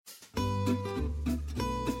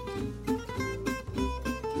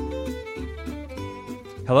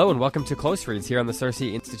Hello and welcome to Close Reads here on the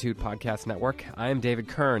CiRCE Institute Podcast Network. I am David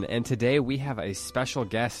Kern, and today we have a special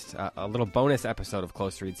guest, a little bonus episode of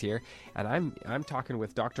Close Reads here, and I'm talking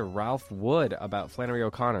with Dr. Ralph Wood about Flannery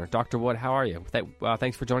O'Connor. Dr. Wood, how are you?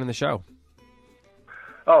 Thanks for joining the show.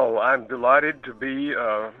 Oh, I'm delighted to be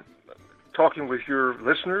talking with your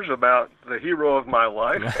listeners about the hero of my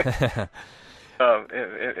life,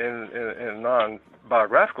 in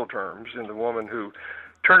non-biographical terms, in the woman who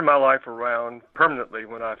turned my life around permanently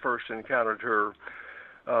when I first encountered her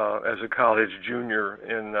as a college junior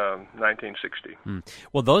in 1960.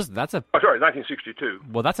 Well, that's a 1962.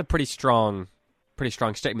 Well, that's a pretty strong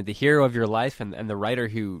statement. The hero of your life and the writer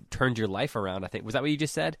who turned your life around. I think was that what you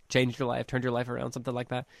just said? Changed your life, turned your life around, something like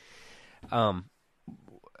that. I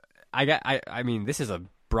mean, this is a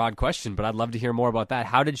broad question, but I'd love to hear more about that.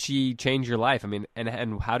 How did she change your life? I mean,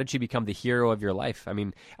 and how did she become the hero of your life? I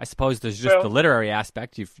mean, I suppose there's just the literary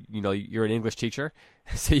aspect. You're an English teacher,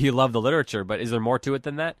 so you love the literature, but is there more to it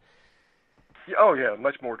than that? Oh, yeah,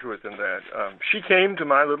 much more to it than that. She came to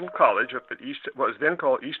my little college up at what was then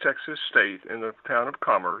called East Texas State in the town of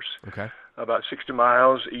Commerce, about 60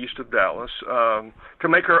 miles east of Dallas, to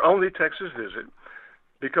make her only Texas visit,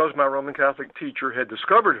 because my Roman Catholic teacher had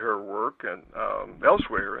discovered her work and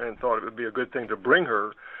elsewhere and thought it would be a good thing to bring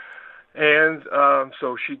her. And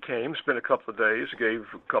so she came, spent a couple of days, gave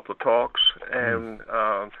a couple of talks, and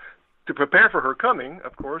to prepare for her coming,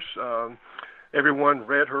 of course, everyone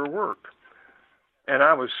read her work. And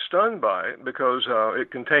I was stunned by it because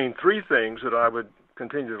it contained three things that I would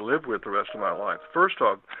continue to live with the rest of my life. First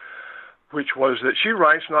off, which was that she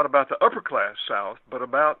writes not about the upper class South, but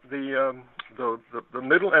about the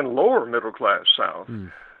middle and lower middle class South,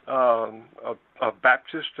 of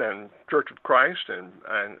Baptist and Church of Christ and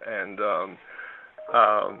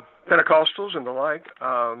Pentecostals and the like,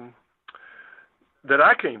 that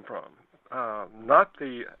I came from. Not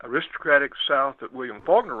the aristocratic South that William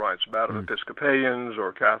Faulkner writes about, of Episcopalians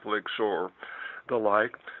or Catholics or the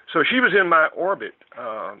like. So she was in my orbit,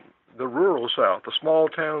 the rural South, the small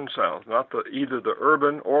town South, not either the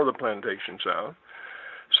urban or the plantation South.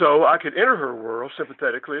 So I could enter her world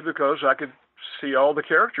sympathetically because I could see all the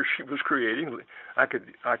characters she was creating.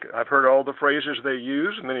 I've heard all the phrases they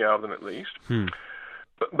use, many of them at least.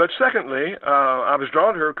 But secondly, I was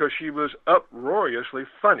drawn to her because she was uproariously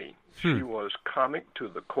funny. She was comic to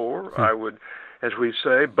the core. I would, as we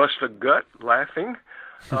say, bust a gut laughing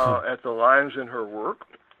at the lines in her work,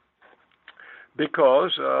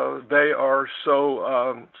 because they are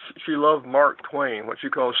so, she loved Mark Twain, what she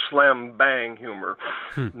calls slam bang humor,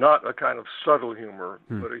 not a kind of subtle humor,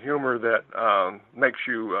 but a humor that makes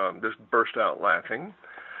you just burst out laughing.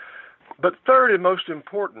 But third and most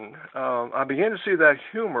important, I began to see that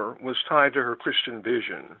humor was tied to her Christian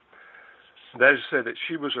vision. That is to say that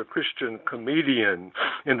she was a Christian comedian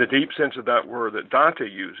in the deep sense of that word that Dante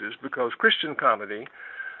uses, because Christian comedy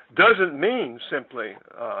doesn't mean simply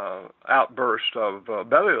outburst of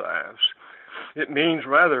belly laughs. It means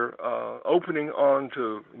rather opening on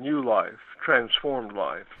to new life, transformed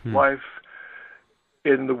life, life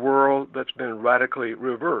in the world that's been radically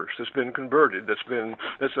reversed, that's been converted,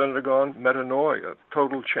 that's undergone metanoia,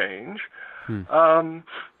 total change, and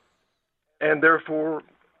therefore,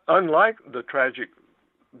 unlike the tragic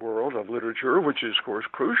world of literature, which is, of course,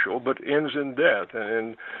 crucial, but ends in death, and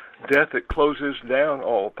in death it closes down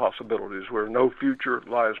all possibilities where no future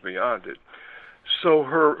lies beyond it. So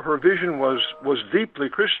her vision was deeply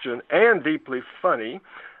Christian and deeply funny,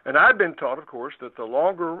 and I'd been taught, of course, that the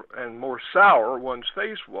longer and more sour one's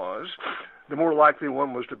face was, the more likely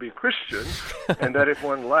one was to be Christian, and that if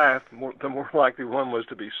one laughed, the more likely one was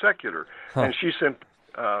to be secular. And she simply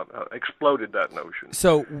exploded that notion.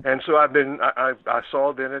 And so I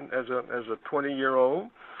saw then as a 20-year-old,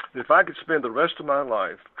 that if I could spend the rest of my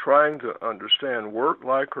life trying to understand work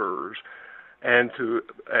like hers and to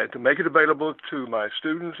make it available to my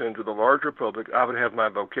students and to the larger public, I would have my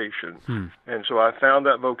vocation. And so I found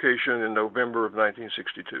that vocation in November of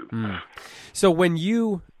 1962. So when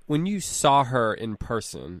you saw her in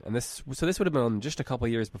person, and this would have been just a couple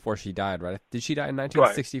of years before she died, right? Did she die in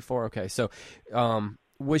 1964? Right. Okay, so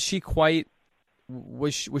was she quite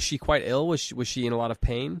ill? Was she in a lot of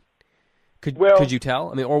pain? Could you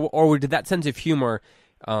tell? I mean, or did that sense of humor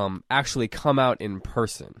actually come out in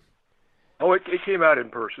person? Oh, it came out in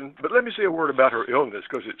person. But let me say a word about her illness,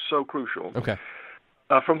 because it's so crucial. Okay.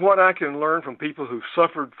 From what I can learn from people who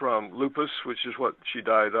suffered from lupus, which is what she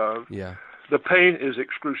died of, the pain is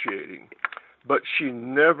excruciating. But she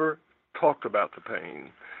never talked about the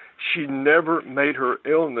pain. She never made her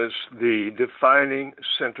illness the defining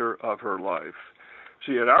center of her life.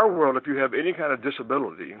 See, in our world, if you have any kind of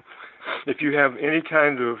disability, if you have any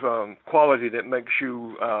kind of quality that makes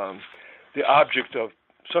you the object of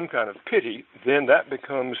some kind of pity, then that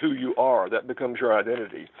becomes who you are. That becomes your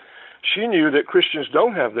identity. She knew that Christians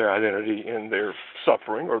don't have their identity in their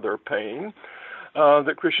suffering or their pain,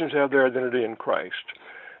 that Christians have their identity in Christ.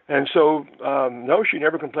 And so, no, she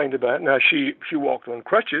never complained about it. Now, she walked on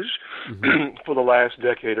crutches for the last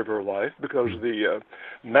decade of her life because the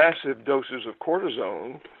massive doses of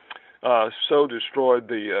cortisone so destroyed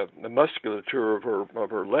the musculature of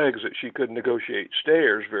her legs that she couldn't negotiate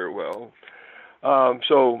stairs very well.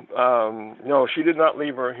 No, she did not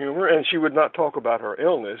leave her humor, and she would not talk about her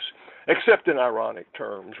illness, except in ironic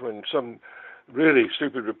terms. When some really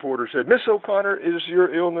stupid reporter said, "Miss O'Connor, does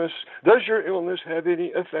your illness have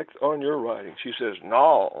any effect on your writing?" She says,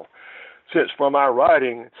 "No, since for my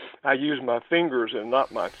writing, I use my fingers and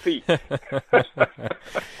not my feet." In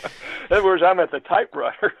other words, I'm at the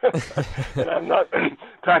typewriter, and I'm not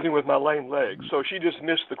typing with my lame legs. So she just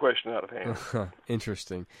missed the question out of hand.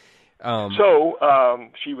 Interesting.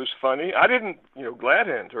 She was funny. I didn't, glad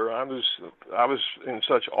hand her. I was in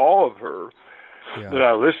such awe of her that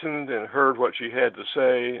I listened and heard what she had to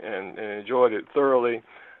say and enjoyed it thoroughly,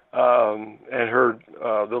 and heard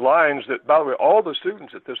the lines that, by the way, all the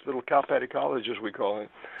students at this little Calpatti College, as we call it,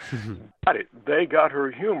 got it. They got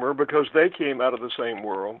her humor because they came out of the same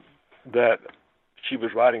world that she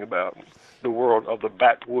was writing about, the world of the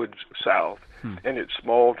backwoods South and its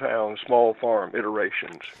small town, small farm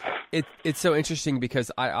iterations. It's so interesting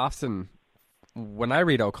because I often, when I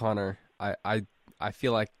read O'Connor, I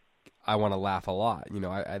feel like I want to laugh a lot.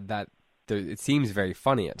 It seems very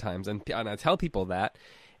funny at times, and I tell people that,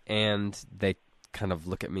 and they kind of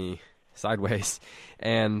look at me sideways,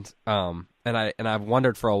 and I've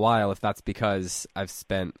wondered for a while if that's because I've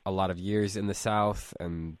spent a lot of years in the South,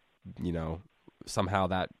 and somehow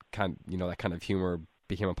that kind of humor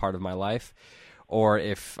became a part of my life, or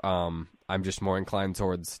if I'm just more inclined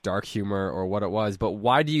towards dark humor, or what it was. But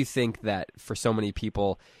why do you think that for so many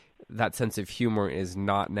people that sense of humor is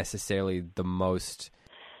not necessarily the most?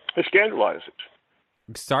 It scandalizes.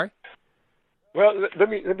 Sorry? Well, let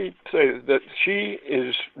me say that she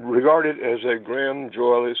is regarded as a grim,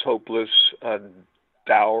 joyless, hopeless,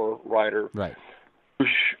 dour writer. Right. Who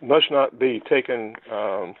must not be taken,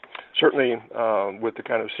 certainly with the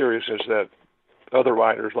kind of seriousness that other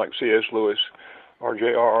writers like C.S. Lewis or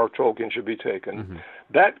J.R.R. Tolkien should be taken. Mm-hmm.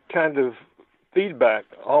 That kind of feedback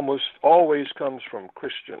almost always comes from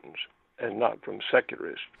Christians and not from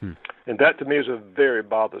secularists. And that, to me, is a very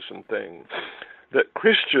bothersome thing, that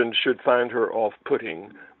Christians should find her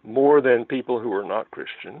off-putting more than people who are not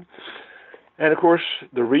Christian. And, of course,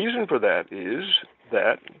 the reason for that is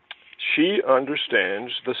that she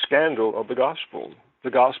understands the scandal of the gospel.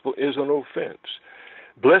 The gospel is an offense.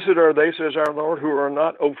 Blessed are they, says our Lord, who are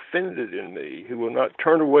not offended in me, who will not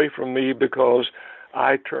turn away from me because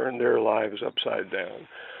I turn their lives upside down.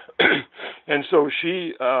 And so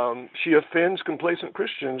she offends complacent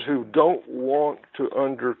Christians who don't want to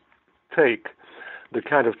undertake the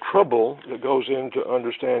kind of trouble that goes into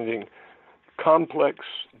understanding complex,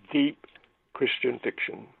 deep Christian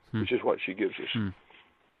fiction, which is what she gives us.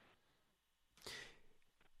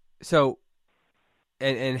 So,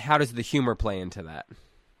 and how does the humor play into that?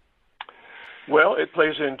 Well, it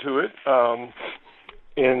plays into it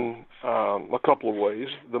in a couple of ways.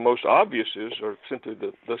 The most obvious are simply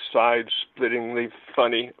the side-splittingly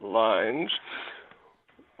funny lines,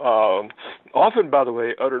 often, by the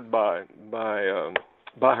way, uttered by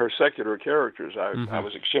her secular characters. I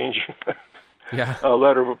was exchanging a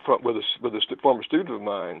letter with a former student of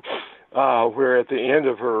mine, where at the end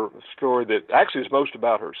of her story, that actually is most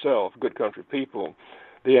about herself, Good Country People,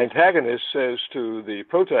 the antagonist says to the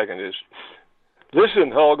protagonist,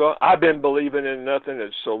 "Listen, Helga, I've been believing in nothing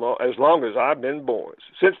as long as I've been born,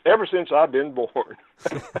 ever since I've been born."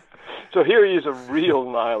 So here he is, a real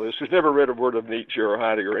nihilist who's never read a word of Nietzsche or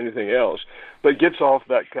Heidegger or anything else, but gets off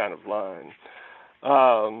that kind of line.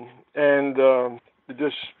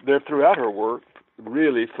 They're throughout her work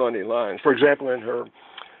really funny lines. For example, in her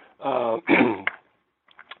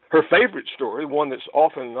her favorite story, one that's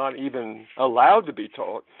often not even allowed to be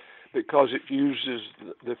taught because it uses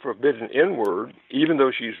the forbidden N-word, even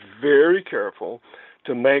though she's very careful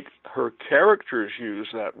to make her characters use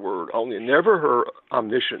that word, only never her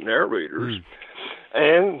omniscient narrators.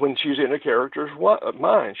 And when she's in a character's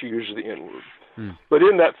mind, she uses the N-word. But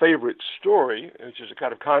in that favorite story, which is a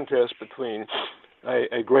kind of contest between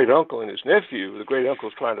a great uncle and his nephew, the great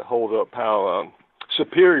uncle's trying to hold up how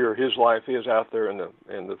superior his life is out there in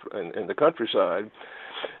the countryside,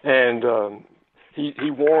 and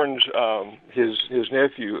he warns his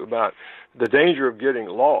nephew about the danger of getting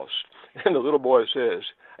lost, and the little boy says,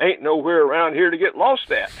 "Ain't nowhere around here to get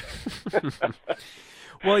lost at."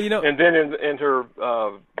 Well, you know, and then in her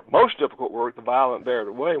most difficult work, The Violent Bear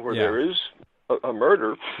Away, where there is a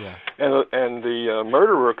murder, and the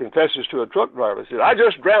murderer confesses to a truck driver, says, "I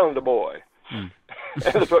just drowned a boy." And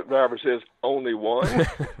the truck driver says, "Only one?"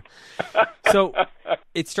 So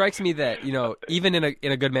it strikes me that, you know, even in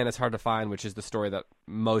a Good Man Is Hard to Find, which is the story that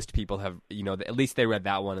most people have, you know, at least they read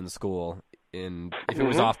that one in school. And if it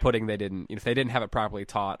was off-putting, they didn't. If they didn't have it properly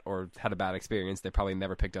taught or had a bad experience, they probably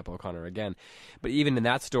never picked up O'Connor again. But even in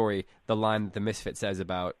that story, the line that the misfit says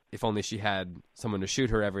about if only she had someone to shoot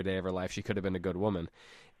her every day of her life, she could have been a good woman.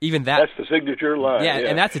 Even that's the signature line. Yeah,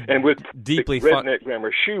 and that's with deeply redneck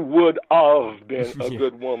grammar. She would have been a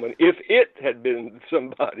good woman if it had been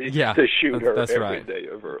somebody to shoot her every day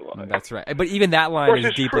of her life. That's right. But even that line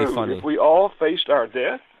is deeply funny. If we all faced our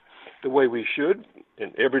death the way we should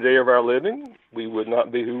in every day of our living, we would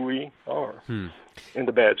not be who we are, in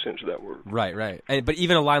the bad sense of that word. Right. But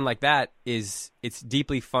even a line like that it's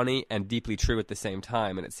deeply funny and deeply true at the same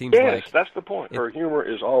time, and it seems like that's the point. Her humor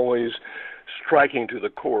is always striking to the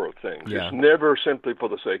core of things. Yeah. It's never simply for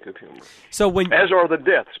the sake of humor. So as are the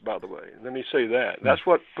deaths, by the way. Let me say that. That's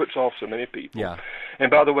what puts off so many people. Yeah.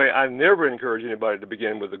 And by the way, I never encourage anybody to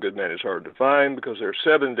begin with A Good Man Is Hard to Find, because there are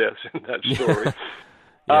 7 deaths in that story.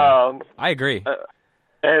 I agree.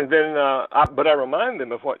 And then, but I remind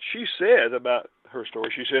them of what she said about her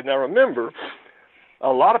story. She said, "Now remember,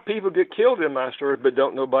 a lot of people get killed in my story, but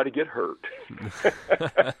don't nobody get hurt.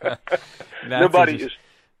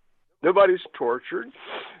 Nobody's tortured.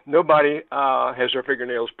 Nobody has their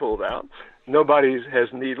fingernails pulled out. Nobody has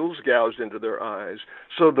needles gouged into their eyes.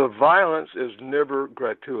 So the violence is never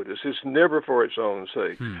gratuitous. It's never for its own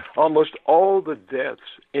sake. Almost all the deaths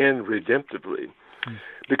end redemptively.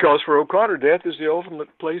 Because for O'Connor, death is the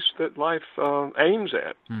ultimate place that life aims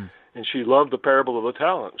at. And she loved the parable of the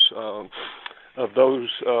talents, of those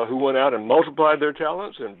who went out and multiplied their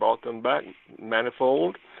talents and brought them back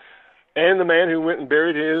manifold, and the man who went and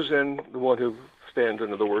buried his, and the one who stands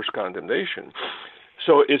under the worst condemnation.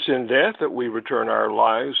 So it's in death that we return our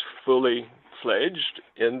lives fully fledged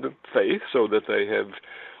in the faith, so that they have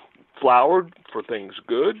flowered for things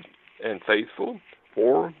good and faithful,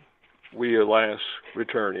 or we, alas,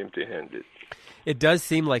 return empty-handed. It does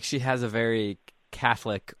seem like she has a very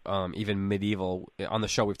Catholic, even medieval. On the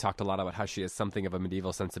show, we've talked a lot about how she has something of a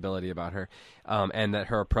medieval sensibility about her, and that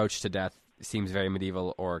her approach to death seems very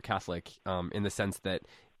medieval or Catholic, in the sense that,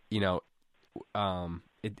 you know,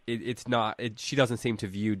 it's not. She doesn't seem to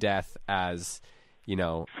view death as, you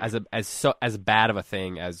know, as bad of a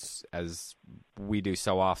thing as we do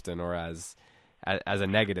so often, or as a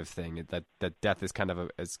negative thing. That death is kind of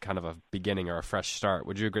a beginning or a fresh start.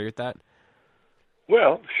 Would you agree with that?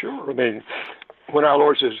 Well, sure. I mean, when our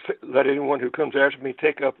Lord says, "Let anyone who comes after me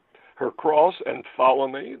take up her cross and follow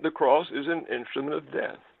me," the cross is an instrument of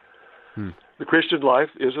death. The Christian life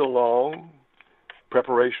is a long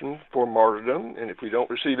preparation for martyrdom, and if we don't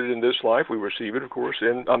receive it in this life, we receive it, of course,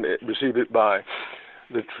 receive it by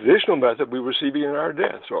the traditional method. We receive it in our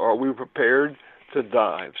death. So are we prepared to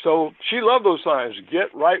die? So she loved those signs.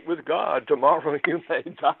 Get right with God. Tomorrow you may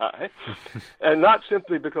die. And not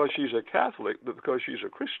simply because she's a Catholic, but because she's a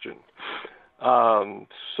Christian.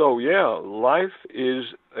 Life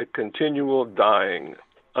is a continual dying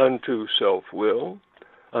unto self-will,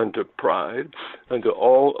 unto pride, unto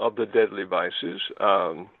all of the deadly vices.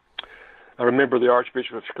 I remember the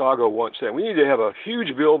Archbishop of Chicago once saying, "We need to have a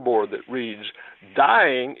huge billboard that reads,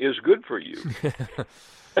 'Dying is good for you.'"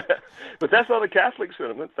 But that's not a Catholic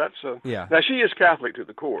sentiment. Now, she is Catholic to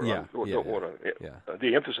the core. I don't want to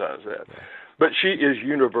de-emphasize that. Yeah. But she is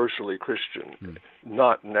universally Christian,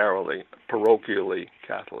 not narrowly, parochially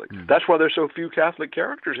Catholic. That's why there's so few Catholic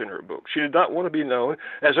characters in her book. She did not want to be known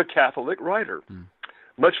as a Catholic writer,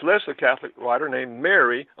 much less a Catholic writer named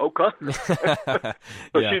Mary O'Connor.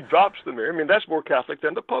 She drops the Mary. I mean, that's more Catholic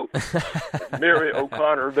than the Pope. Mary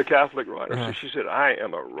O'Connor, the Catholic writer. So she said, "I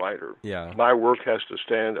am a writer. My work has to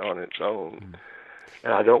stand on its own.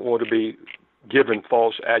 And I don't want to be given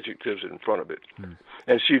false adjectives in front of it."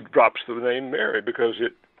 And she drops the name Mary because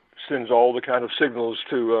it sends all the kind of signals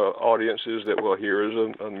to audiences that, well, here is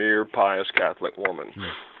a mere pious Catholic woman.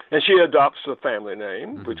 And she adopts a family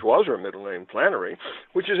name, which was her middle name, Flannery,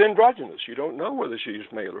 which is androgynous. You don't know whether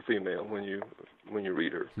she's male or female when you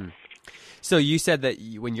read her. So you said that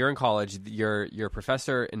when you're in college, your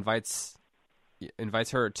professor invites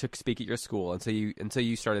invites her to speak at your school, and so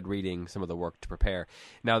you started reading some of the work to prepare.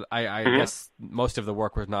 Now, I guess most of the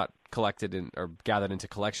work was not collected or gathered into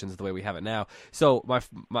collections the way we have it now. So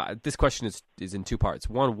this question is in two parts.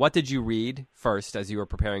 One, what did you read first as you were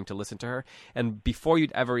preparing to listen to her? And before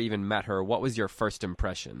you'd ever even met her, what was your first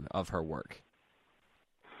impression of her work?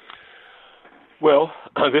 Well,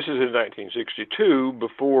 this is in 1962,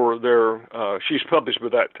 before she's published by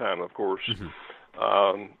that time, of course.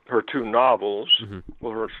 Her two novels,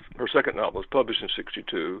 well, her second novel was published in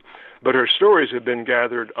 62, but her stories have been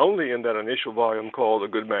gathered only in that initial volume called A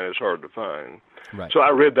Good Man is Hard to Find. Right. So I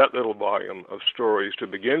read that little volume of stories to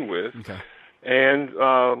begin with, and,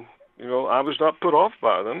 I was not put off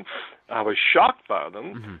by them. I was shocked by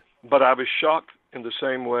them, but I was shocked in the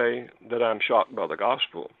same way that I'm shocked by the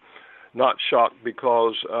gospel. Not shocked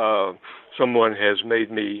because someone has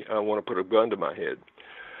made me want to put a gun to my head.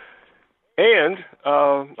 And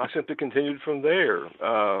I simply continued from there.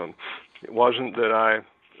 It wasn't that I,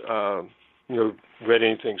 read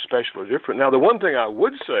anything special or different. Now, the one thing I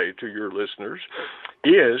would say to your listeners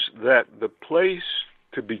is that the place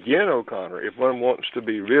to begin O'Connor, if one wants to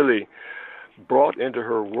be really brought into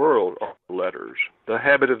her world, are letters. The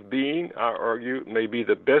Habit of Being, I argue, may be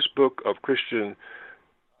the best book of Christian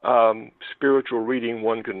spiritual reading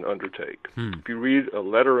one can undertake. If you read A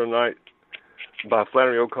Letter a Night by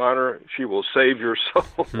Flannery O'Connor, she will save your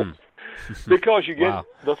soul. Because you get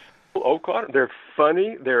the full O'Connor. They're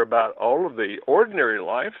funny. They're about all of the ordinary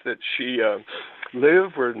life that she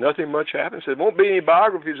lived where nothing much happens. There won't be any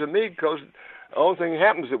biographies of me because the only thing that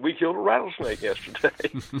happens is that we killed a rattlesnake yesterday.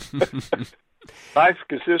 Life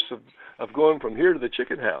consists of going from here to the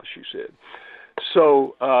chicken house, she said.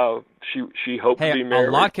 So she hoped to be married.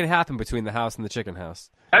 A lot can happen between the house and the chicken house.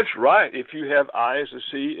 That's right. If you have eyes to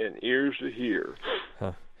see and ears to hear,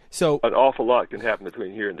 so an awful lot can happen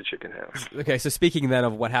between here and the chicken house. Okay, so speaking then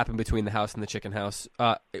of what happened between the house and the chicken house,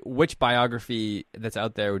 which biography that's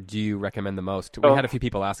out there do you recommend the most? We had a few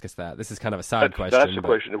people ask us that. This is kind of a side question. That's a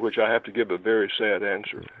question to which I have to give a very sad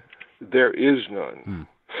answer. There is none.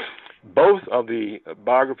 Both of the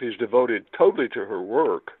biographies devoted totally to her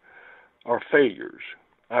work are failures.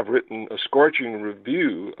 I've written a scorching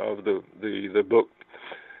review of the book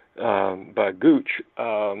by Gooch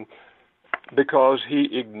because he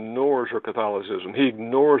ignores her Catholicism. He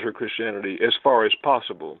ignores her Christianity as far as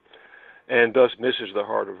possible and thus misses the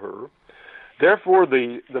heart of her. Therefore,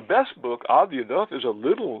 the best book, oddly enough, is a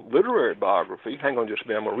little literary biography. Hang on just a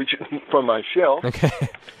minute. I'm going to reach it from my shelf. Okay.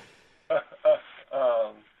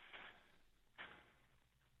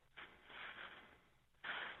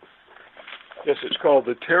 Yes, it's called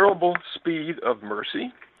The Terrible Speed of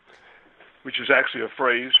Mercy, which is actually a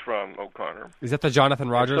phrase from O'Connor. Is that the Jonathan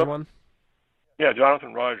Rogers one? Yeah,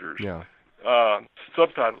 Jonathan Rogers. Yeah.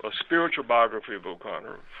 Subtitle, A Spiritual Biography of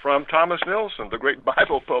O'Connor, from Thomas Nelson, the great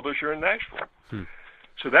Bible publisher in Nashville.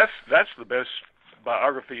 So that's the best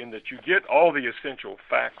biography in that you get all the essential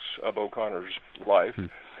facts of O'Connor's life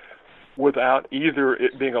without either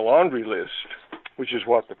it being a laundry list, which is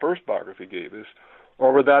what the first biography gave us,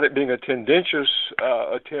 or without it being a tendentious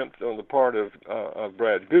attempt on the part of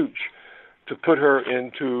Brad Gooch to put her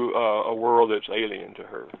into a world that's alien to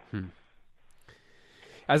her.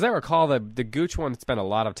 As I recall, the Gooch one spent a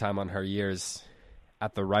lot of time on her years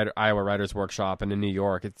at the Iowa Writers Workshop and in New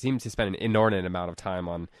York. It seems to spend an inordinate amount of time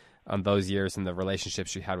on those years and the relationships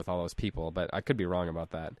she had with all those people, but I could be wrong about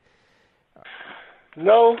that.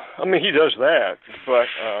 No, I mean, he does that, but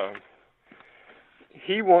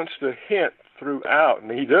he wants to hint throughout,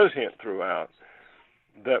 and he does hint throughout,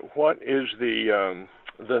 that what is the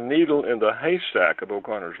needle in the haystack of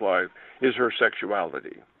O'Connor's life is her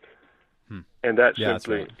sexuality. And that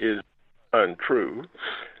simply is untrue.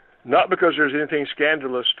 Not because there's anything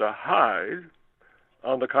scandalous to hide.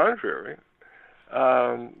 On the contrary,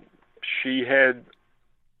 she had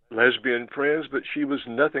lesbian friends, but she was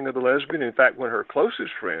nothing of a lesbian. In fact, when her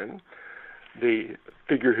closest friend, the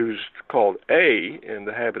figure who's called A in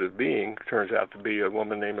The Habit of Being, turns out to be a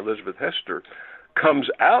woman named Elizabeth Hester, comes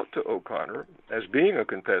out to O'Connor as being a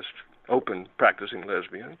confessed, open, practicing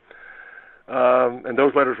lesbian. And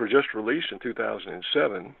those letters were just released in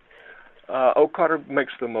 2007. O'Connor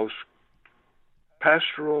makes the most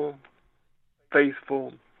pastoral,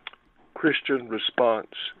 faithful, Christian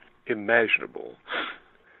response imaginable.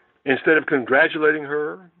 Instead of congratulating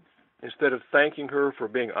her, instead of thanking her for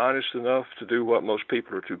being honest enough to do what most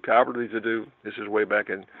people are too cowardly to do, this is way back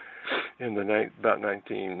in about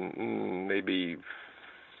maybe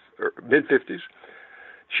mid-50s,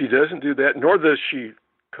 she doesn't do that, nor does she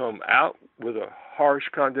come out with a harsh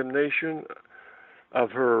condemnation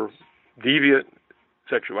of her deviant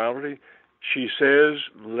sexuality. She says,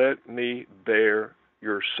 "Let me bear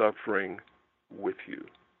your suffering with you."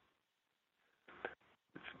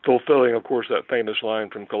 Fulfilling, of course, that famous line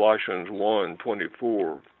from Colossians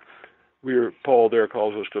 1:24, where Paul there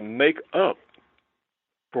calls us to make up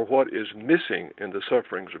for what is missing in the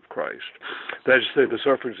sufferings of Christ. That is to say, the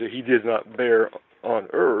sufferings that he did not bear on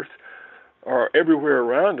earth are everywhere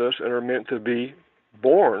around us and are meant to be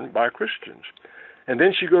borne by Christians. And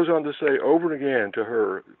then she goes on to say over and again to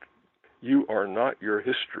her, "You are not your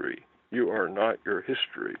history. You are not your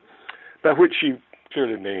history." By which she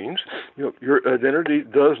clearly means, your identity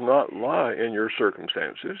does not lie in your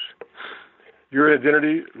circumstances. Your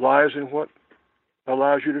identity lies in what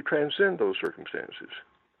allows you to transcend those circumstances.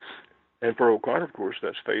 And for O'Connor, of course,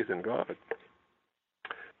 that's faith in God.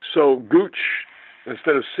 So Gooch,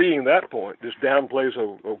 instead of seeing that point, just downplays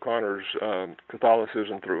O'Connor's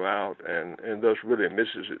Catholicism throughout and thus really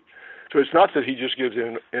misses it. So it's not that he just gives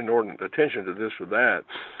inordinate attention to this or that,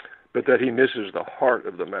 but that he misses the heart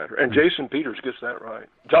of the matter. And Jason Peters gets that right.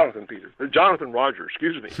 Jonathan Rogers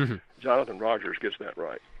gets that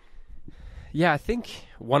right. Yeah, I think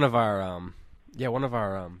one of our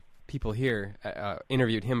people here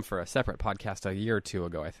interviewed him for a separate podcast a year or two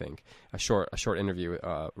ago. I think a short interview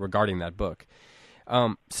regarding that book.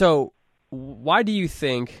 So why do you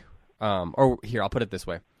think? Or here, I'll put it this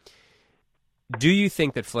way: do you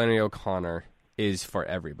think that Flannery O'Connor is for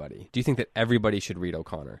everybody? Do you think that everybody should read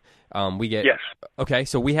O'Connor? Yes. Okay,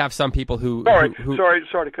 so we have some people who... Sorry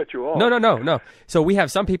to cut you off. No. So we have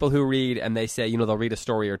some people who read and they say, they'll read a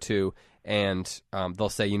story or two and they'll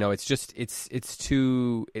say, it's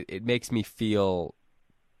too... It makes me feel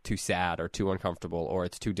too sad or too uncomfortable or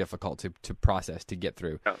it's too difficult to process, to get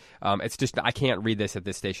through. Yeah. It's just, I can't read this at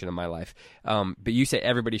this station in my life. But you say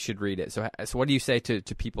everybody should read it. So what do you say to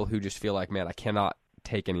people who just feel like, man, I cannot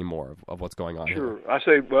take any more of what's going on Sure. here? I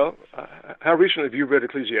say, well, how recently have you read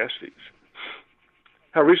Ecclesiastes?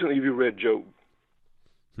 How recently have you read Job?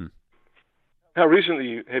 How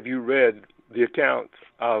recently have you read the account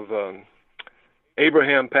of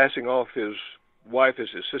Abraham passing off his wife as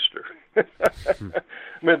his sister? I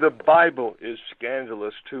mean, the Bible is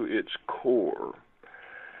scandalous to its core.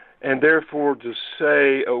 And therefore, to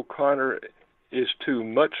say O'Connor is too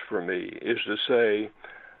much for me is to say,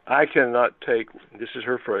 I cannot take, this is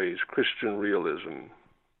her phrase, Christian realism.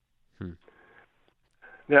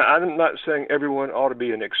 Now, I'm not saying everyone ought to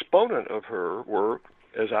be an exponent of her work,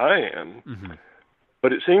 as I am,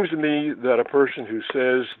 but it seems to me that a person who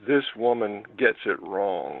says this woman gets it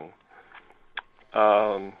wrong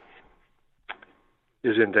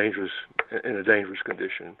is in a dangerous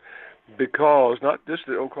condition, because not just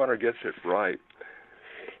that O'Connor gets it right,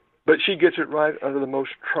 but she gets it right under the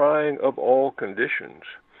most trying of all conditions.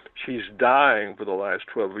 She's dying for the last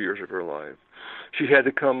 12 years of her life. She had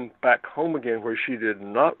to come back home again where she did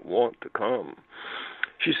not want to come.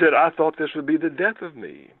 She said, I thought this would be the death of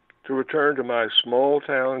me, to return to my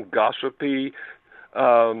small-town, gossipy,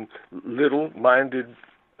 little-minded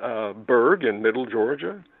burg in middle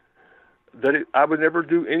Georgia, that I would never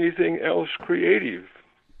do anything else creative.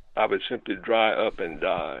 I would simply dry up and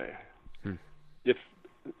die, if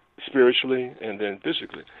spiritually and then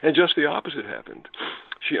physically. And just the opposite happened.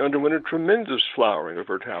 She underwent a tremendous flowering of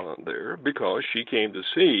her talent there because she came to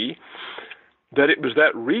see that it was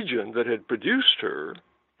that region that had produced her,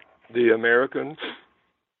 the American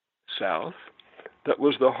South, that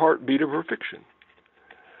was the heartbeat of her fiction.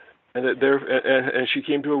 And that and she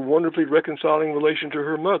came to a wonderfully reconciling relation to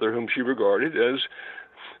her mother, whom she regarded as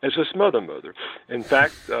a smother mother. In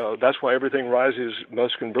fact, that's why Everything Rises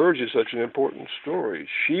Must Converge is such an important story.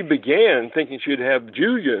 She began thinking she'd have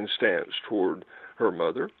Julian's stance toward her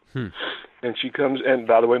mother. And she comes, and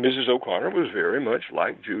by the way, Mrs. O'Connor was very much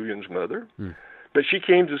like Julian's mother. But she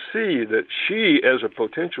came to see that she, as a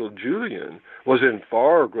potential Julian, was in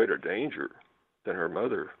far greater danger than her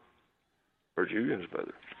mother, or Julian's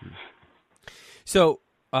mother. So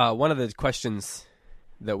one of the questions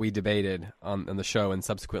that we debated on the show and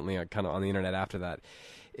subsequently kind of on the internet after that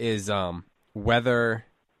is whether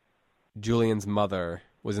Julian's mother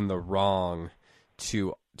was in the wrong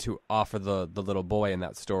to offer the little boy in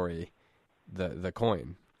that story the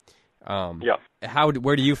coin.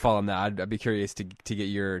 Where do you fall on that? I'd be curious to get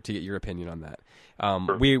your opinion on that.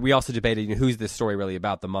 Sure. We also debated who's this story really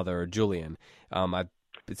about, the mother or Julian.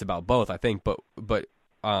 It's about both, I think, but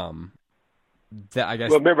that, I guess.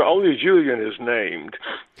 Well, remember, only Julian is named,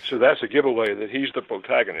 so that's a giveaway that he's the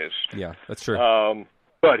protagonist. Yeah, that's true.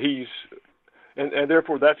 But he's, and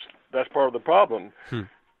therefore that's part of the problem.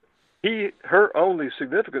 Her only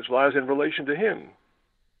significance lies in relation to him,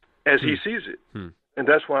 as he sees it. And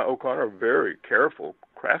that's why O'Connor, very careful,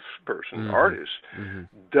 craftsperson, artist,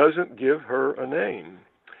 doesn't give her a name.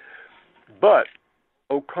 But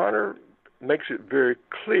O'Connor makes it very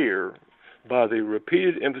clear by the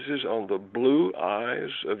repeated emphasis on the blue eyes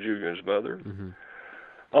of Julian's mother,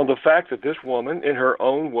 on the fact that this woman, in her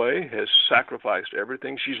own way, has sacrificed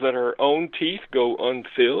everything. She's let her own teeth go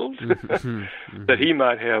unfilled that he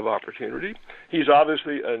might have opportunity. He's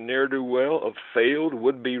obviously a ne'er-do-well, a failed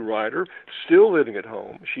would-be writer, still living at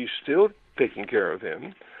home. She's still taking care of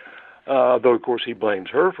him, though, of course, he blames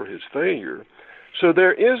her for his failure. So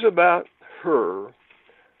there is about her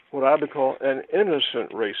what I would call an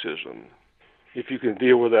innocent racism, if you can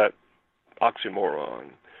deal with that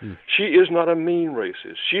oxymoron. She is not a mean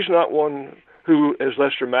racist. She's not one who, as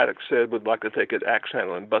Lester Maddox said, would like to take an axe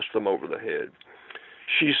handle and bust them over the head.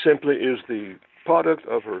 She simply is the product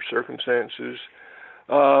of her circumstances.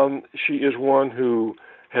 She is one who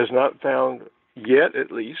has not found, yet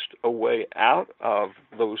at least, a way out of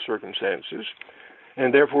those circumstances,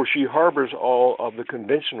 and therefore she harbors all of the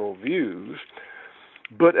conventional views,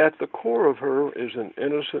 but at the core of her is an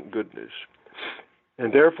innocent goodness.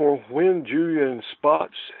 And therefore, when Julian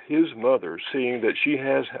spots his mother, seeing that she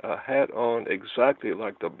has a hat on exactly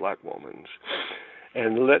like the black woman's,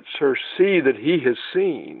 and lets her see that he has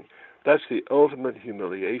seen, that's the ultimate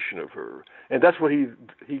humiliation of her. And that's what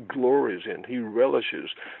he glories in. He relishes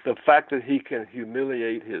the fact that he can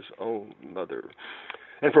humiliate his own mother.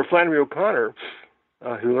 And for Flannery O'Connor,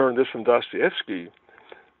 who learned this from Dostoevsky,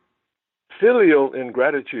 filial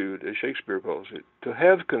ingratitude, as Shakespeare calls it, to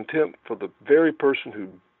have contempt for the very person who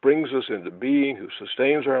brings us into being, who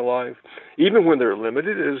sustains our life, even when they're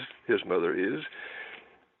limited, as his mother is,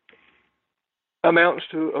 amounts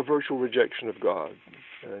to a virtual rejection of God.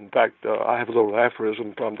 In fact, I have a little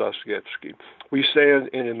aphorism from Dostoevsky. We stand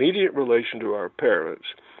in immediate relation to our parents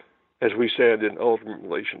as we stand in ultimate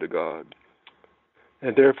relation to God.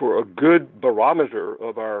 And therefore, a good barometer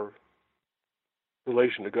of our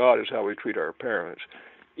relation to God is how we treat our parents,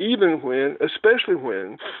 even when, especially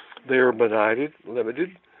when they are benighted,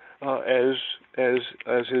 limited, as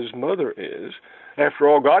his mother is. After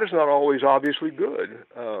all, God is not always obviously good.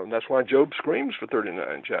 That's why Job screams for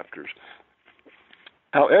 39 chapters.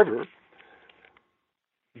 However,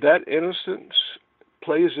 that innocence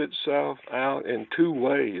plays itself out in two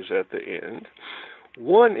ways at the end.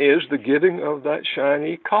 One is the giving of that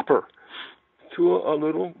shiny copper to a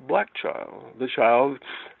little black child, the child,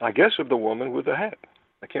 I guess, of the woman with the hat.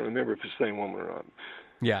 I can't remember if it's the same woman or not.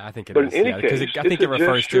 Yeah, I think it but is. In any case, I think it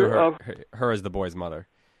refers to her as the boy's mother.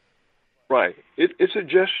 Right. It's a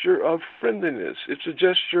gesture of friendliness. It's a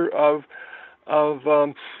gesture of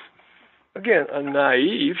again, a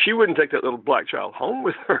naive. She wouldn't take that little black child home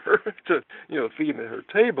with her to, feed him at her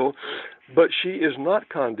table, but she is not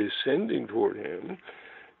condescending toward him.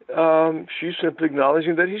 She's simply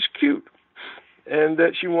acknowledging that he's cute, and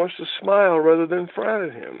that she wants to smile rather than frown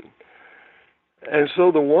at him. And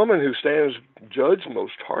so the woman who stands judged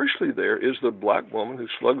most harshly there is the black woman who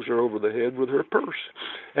slugs her over the head with her purse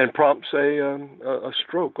and prompts a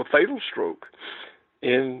stroke, a fatal stroke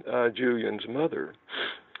in Julian's mother.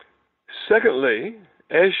 Secondly,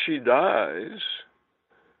 as she dies,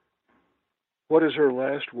 what is her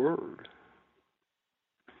last word?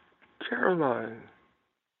 Caroline.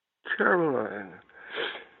 Caroline.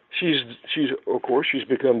 She's of course, she's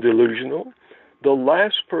become delusional. The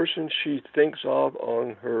last person she thinks of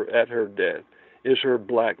at her death is her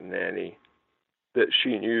black nanny that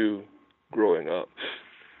she knew growing up,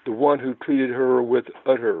 the one who treated her with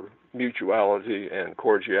utter mutuality and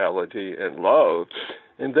cordiality and love,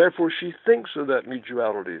 and therefore she thinks of that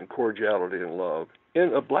mutuality and cordiality and love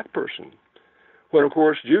in a black person. When, of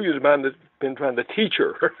course, Julia's been trying to teach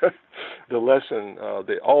her the lesson,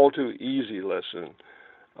 the all too easy lesson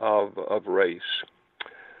of race.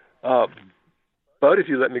 But if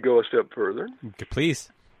you let me go a step further.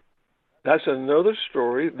 Please. That's another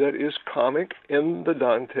story that is comic in the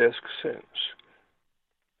Dantesque sense.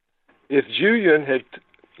 If Julian had,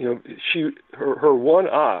 her one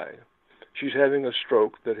eye, she's having a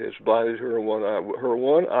stroke that has blinded her one eye. Her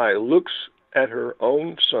one eye looks at her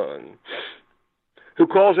own son, who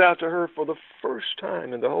calls out to her for the first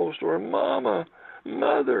time in the whole story, Mama,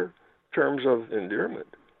 Mother, terms of endearment,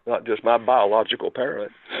 not just my biological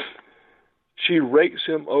parent. She rakes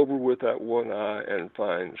him over with that one eye and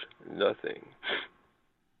finds nothing,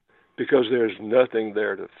 because there's nothing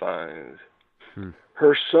there to find.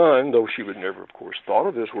 Her son, though she would never, of course, thought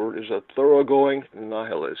of this word, is a thoroughgoing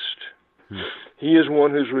nihilist. He is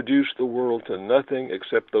one who's reduced the world to nothing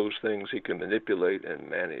except those things he can manipulate and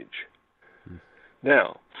manage.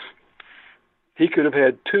 Now, he could have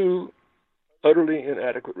had two utterly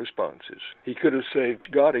inadequate responses. He could have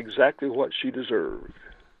saved God exactly what she deserved,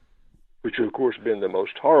 which would, of course, been the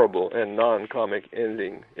most horrible and non-comic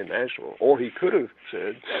ending imaginable. Or he could have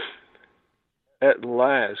said, at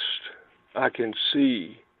last I can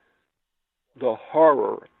see the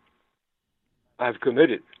horror I've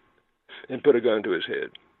committed, and put a gun to his head.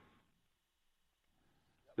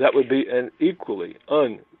 That would be an equally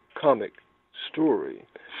uncomic story.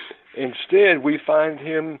 Instead, we find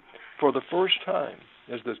him for the first time,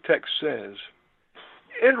 as the text says,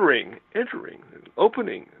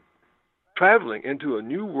 opening, traveling into a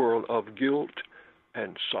new world of guilt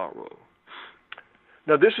and sorrow.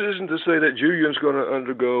 Now, this isn't to say that Julian's going to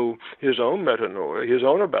undergo his own metanoia, his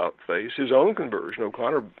own about-face, his own conversion.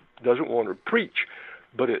 O'Connor doesn't want to preach,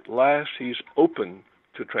 but at last he's open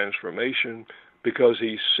to transformation because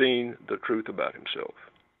he's seen the truth about himself.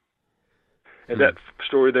 And that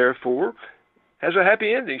story, therefore, has a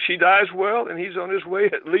happy ending. She dies well, and he's on his way,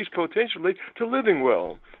 at least potentially, to living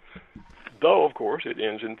well. Though, of course, it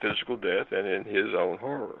ends in physical death and in his own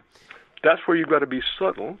horror. That's where you've got to be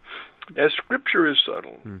subtle, as Scripture is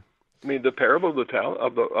subtle. I mean, the parable of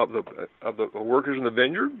the workers in the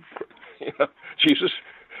vineyard. Jesus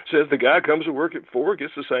says the guy comes to work at 4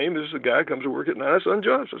 gets the same as the guy comes to work at 9. It's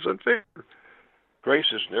unjust. It's unfair.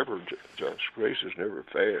 Grace is never just. Grace is never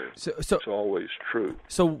fair. So it's always true.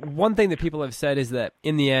 So one thing that people have said is that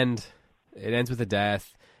in the end, it ends with a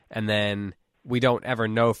death, and then we don't ever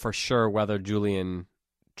know for sure whether Julian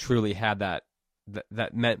truly had that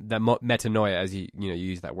metanoia, as you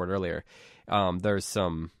used that word earlier. There's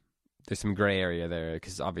some gray area there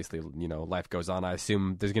because obviously life goes on. I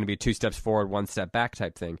assume there's going to be 2 steps forward, 1 step back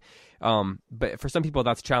type thing. But for some people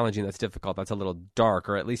that's challenging, that's difficult, that's a little dark,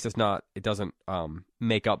 or at least it doesn't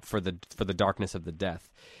make up for the darkness of the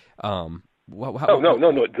death. No,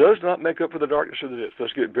 it does not make up for the darkness of the death.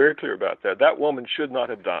 Let's get very clear about that. That woman should not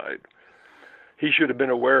have died. He should have been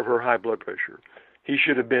aware of her high blood pressure. He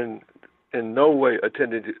should have been in no way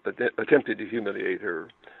attempted to humiliate her.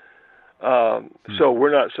 So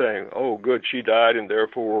we're not saying, oh, good, she died, and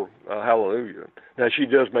therefore, hallelujah. Now, she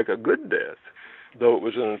does make a good death, though it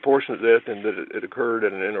was an unfortunate death and that it occurred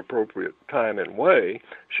at an inappropriate time and way.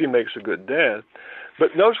 She makes a good death.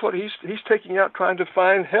 But notice what he's taking out trying to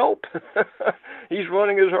find help. He's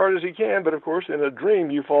running as hard as he can, but, of course, in a dream,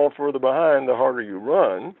 you fall further behind the harder you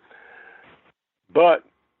run. But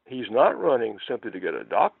he's not running simply to get a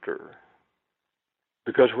doctor,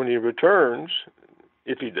 because when he returns,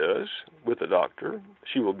 if he does, with a doctor,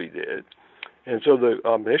 she will be dead. And so the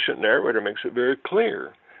omniscient narrator makes it very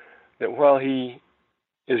clear that while he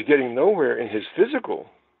is getting nowhere in his physical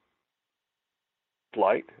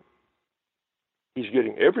flight, he's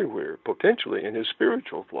getting everywhere, potentially, in his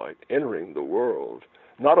spiritual flight, entering the world,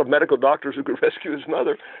 not of medical doctors who could rescue his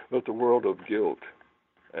mother, but the world of guilt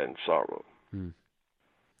and sorrow.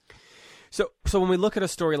 So when we look at a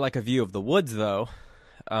story like A View of the Woods, though,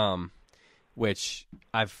 which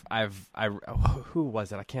who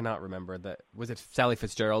was it? I cannot remember. Was it Sally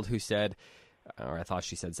Fitzgerald who said, or I thought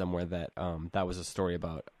she said somewhere that that was a story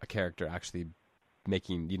about a character actually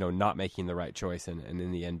not making the right choice and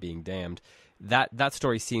in the end being damned. That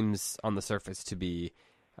story seems on the surface to be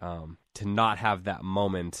to not have that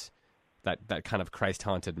moment, that kind of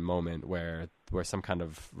Christ-haunted moment where some kind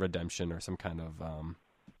of redemption or some kind of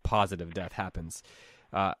positive death happens.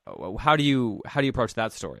 How do you approach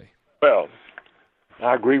that story? Well,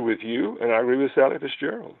 I agree with you, and I agree with Sally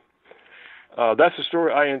Fitzgerald. That's a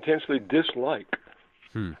story I intensely dislike.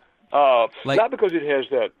 Not because it has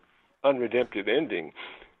that unredemptive ending,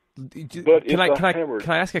 but can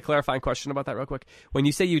I ask a clarifying question about that real quick? When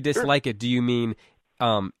you say you dislike it, do you mean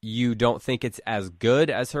you don't think it's as good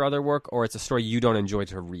as her other work, or it's a story you don't enjoy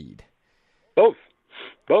to read? Both.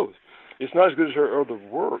 It's not as good as her other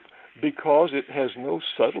work because it has no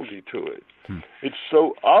subtlety to it. It's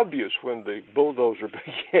so obvious when the bulldozer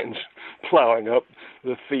begins plowing up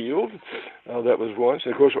the field that was once.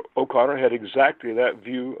 And of course, O'Connor had exactly that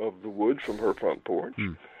view of the woods from her front porch.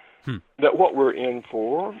 That what we're in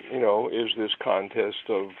for, is this contest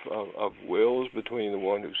of wills between the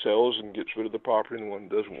one who sells and gets rid of the property and the one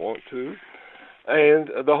who doesn't want to. And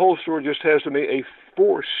the whole story just has to me a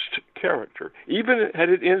forced character. Even had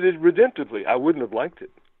it ended redemptively, I wouldn't have liked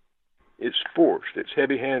it. It's forced, it's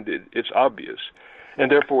heavy-handed, it's obvious,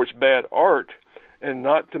 and therefore it's bad art, and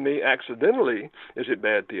not, to me, accidentally, is it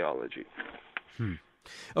bad theology.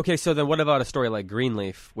 Okay, so then what about a story like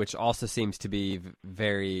Greenleaf, which also seems to be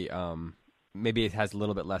very, maybe it has a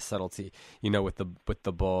little bit less subtlety, with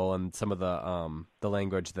the bull and some of the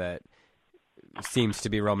language that seems to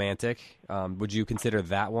be romantic. Would you consider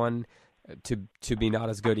that one to be not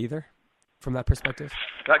as good either? from that perspective?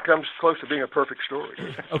 That comes close to being a perfect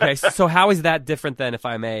story. Okay, so how is that different then, if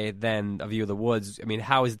I may, than A View of the Woods? I mean,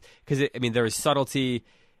 there is subtlety.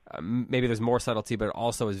 Maybe there's more subtlety, but it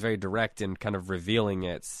also is very direct in kind of revealing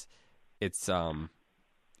its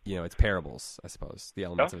parables, I suppose, the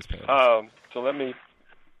elements of its parables. So let me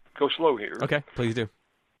go slow here. Okay, please do.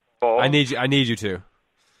 I need you to.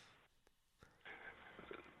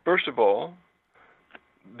 First of all,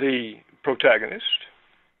 the protagonist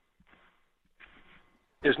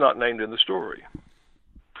is not named in the story.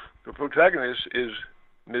 The protagonist is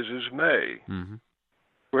Mrs. May,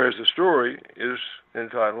 whereas the story is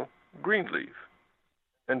entitled Greenleaf.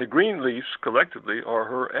 And the Greenleafs collectively are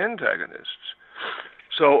her antagonists.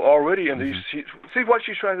 So already in these, see what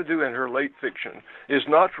she's trying to do in her late fiction is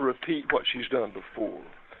not to repeat what she's done before.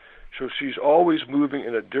 So she's always moving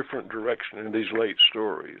in a different direction in these late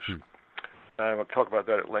stories. I'm going to talk about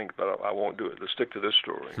that at length, but I won't do it. Let's stick to this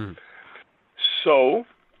story. So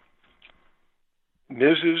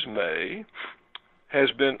Mrs. May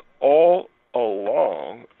has been all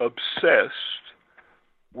along obsessed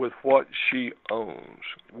with what she owns,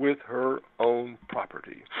 with her own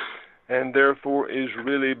property, and therefore is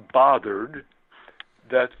really bothered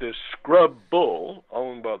that this scrub bull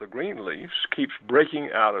owned by the Greenleafs keeps breaking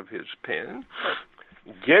out of his pen,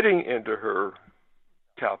 getting into her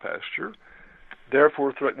cow pasture,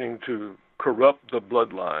 therefore threatening to corrupt the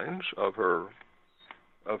bloodlines of her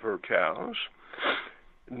cows,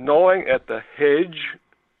 gnawing at the hedge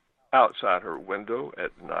outside her window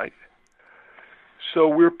at night. So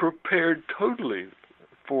we're prepared totally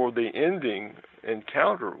for the ending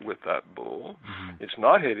encounter with that bull. It's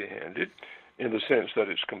not heavy-handed in the sense that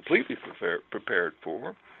it's completely prepared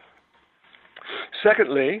for.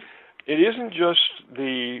 Secondly, it isn't just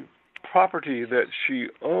the property that she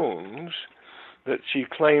owns that she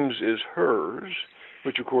claims is hers,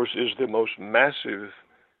 which of course is the most massive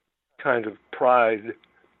kind of pride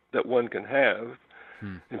that one can have.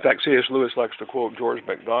 In fact, C.S. Lewis likes to quote George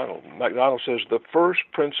MacDonald. MacDonald says, the first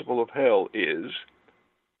principle of hell is,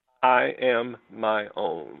 I am my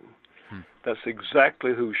own. That's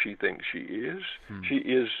exactly who she thinks she is. She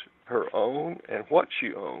is her own and what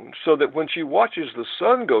she owns, so that when she watches the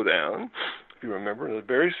sun go down, if you remember, in a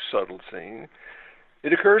very subtle scene,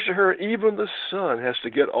 it occurs to her even the sun has to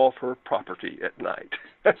get off her property at night.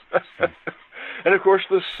 And of course,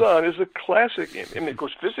 the sun is a classic image. I mean, of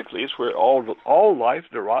course, physically, it's where all life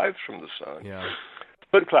derives from the sun. Yeah.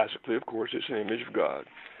 But classically, of course, it's an image of God.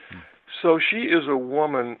 So she is a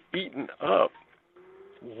woman eaten up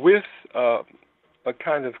with a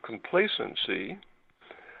kind of complacency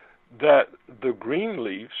that the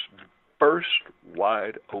Greenleafs burst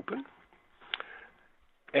wide open.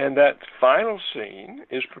 And that final scene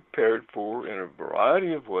is prepared for in a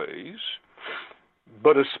variety of ways,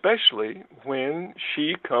 but especially when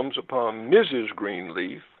she comes upon Mrs.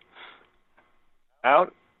 Greenleaf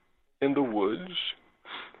out in the woods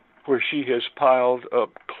where she has piled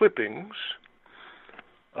up clippings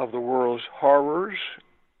of the world's horrors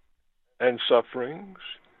and sufferings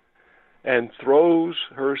and throws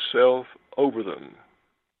herself over them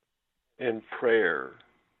in prayer,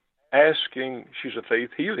 asking, she's a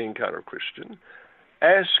faith-healing kind of Christian,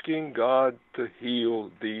 asking God to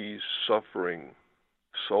heal these suffering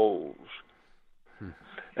souls.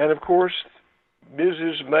 And of course,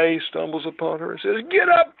 Mrs. May stumbles upon her and says, get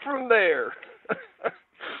up from there.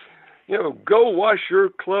 Go wash your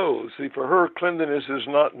clothes. See, for her, cleanliness is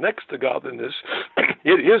not next to godliness.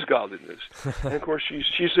 It is godliness. And of course,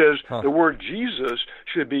 she says the word Jesus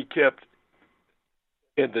should be kept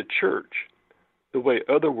in the church the way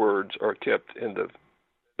other words are kept in the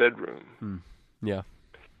bedroom. Yeah.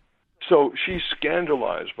 So she's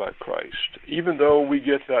scandalized by Christ, even though we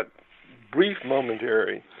get that brief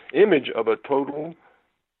momentary image of a total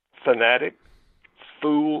fanatic,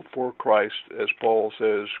 fool for Christ, as Paul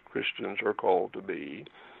says Christians are called to be.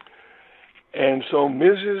 And so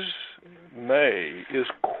Mrs. May is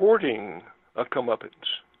courting a comeuppance.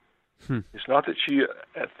 It's not that she,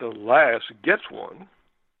 at the last, gets one.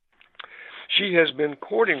 She has been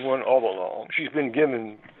courting one all along. She's been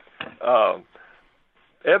given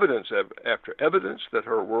evidence after evidence that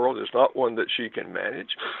her world is not one that she can manage.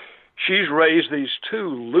 She's raised these two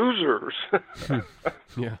losers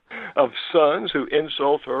of sons who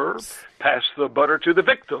insult her, pass the butter to the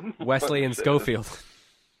victim. Wesley and Schofield.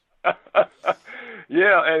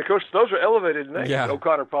 Yeah, and of course, those are elevated names. Yeah.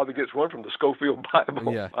 O'Connor probably gets one from the Schofield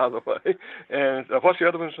Bible, by the way. And what's the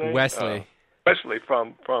other one's name? Wesley. Wesley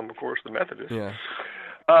from, of course, the Methodist. Yeah.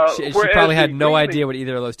 She probably had no idea what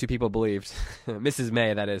either of those two people believed. Mrs.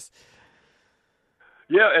 May, that is.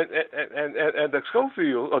 Yeah, and the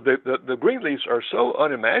Schofield, the Greenleafs are so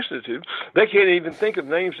unimaginative, they can't even think of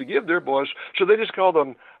names to give their boys, so they just call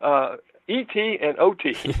them E.T. and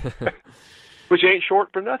O.T., which ain't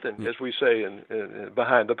short for nothing, as we say in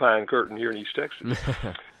behind the pine curtain here in East Texas.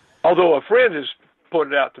 Although a friend has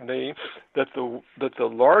pointed out to me that the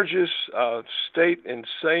largest state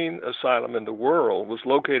insane asylum in the world was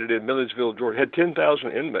located in Milledgeville, Georgia, had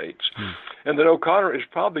 10,000 inmates, and that O'Connor is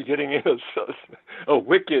probably getting in a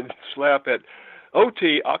wicked slap at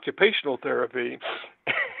OT, occupational therapy,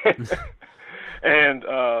 and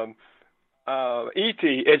ET,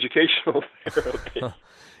 educational therapy,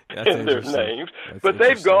 in their names. But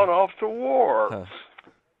they've gone off to war. Huh.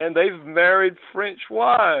 And they've married French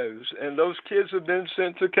wives, and those kids have been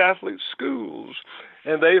sent to Catholic schools,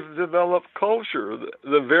 and they've developed culture,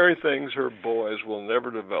 the very things her boys will never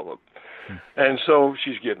develop. And so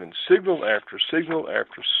she's given signal after signal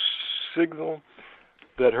after signal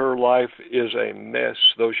that her life is a mess,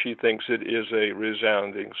 though she thinks it is a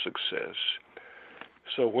resounding success.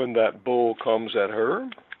 So when that bull comes at her,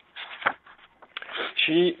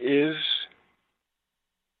 she is...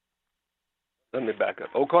 Let me back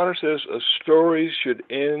up. O'Connor says a story should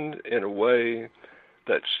end in a way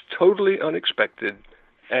that's totally unexpected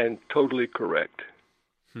and totally correct.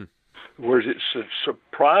 Whereas it should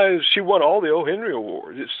surprise, she won all the O. Henry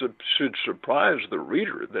Awards. It should surprise the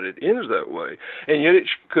reader that it ends that way. And yet it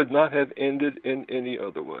could not have ended in any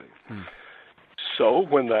other way. So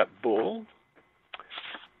when that bull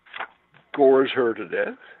gores her to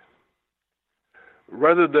death,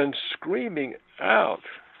 rather than screaming out,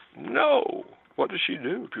 "No!" What does she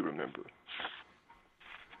do, if you remember?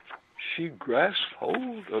 She grasps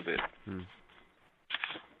hold of it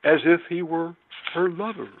as if he were her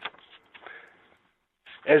lover,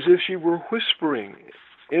 as if she were whispering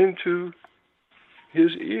into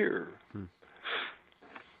his ear.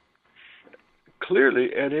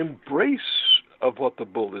 Clearly an embrace of what the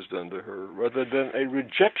bull has done to her, rather than a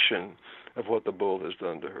rejection of what the bull has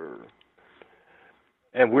done to her.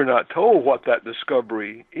 And we're not told what that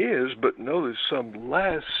discovery is, but notice some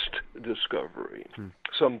last discovery,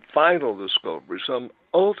 some final discovery, some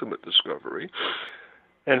ultimate discovery.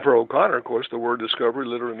 And for O'Connor, of course, the word discovery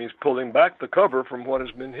literally means pulling back the cover from what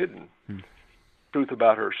has been hidden, truth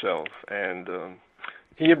about herself. And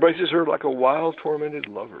he embraces her like a wild, tormented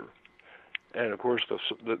lover. And, of course,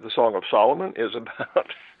 the Song of Solomon is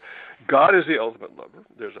about God is the ultimate lover.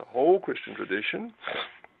 There's a whole Christian tradition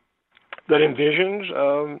that envisions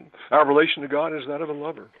our relation to God as that of a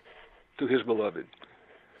lover to his beloved.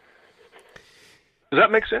 Does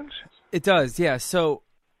that make sense? It does, yeah. So,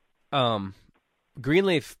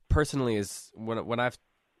 Greenleaf personally is when I've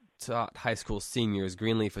taught high school seniors,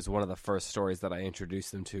 Greenleaf is one of the first stories that I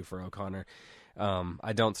introduced them to for O'Connor.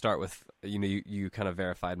 I don't start with you kind of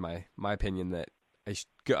verified my opinion that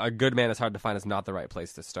a good man is hard to find is not the right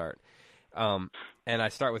place to start. And I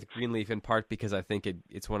start with Greenleaf in part because I think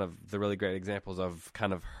it's one of the really great examples of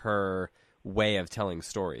kind of her way of telling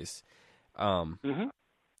stories. But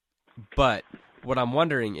what I'm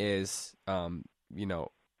wondering is, anybody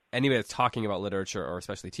that's talking about literature or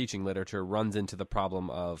especially teaching literature runs into the problem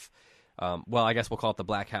of, I guess we'll call it the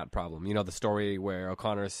black hat problem. You know, the story where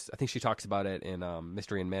O'Connor's, I think she talks about it in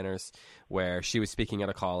Mystery and Manners, where she was speaking at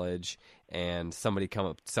a college and somebody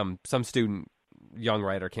some student, young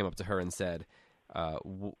writer came up to her and said,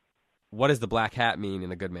 what does the black hat mean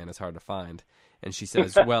in A Good Man is Hard to Find? And she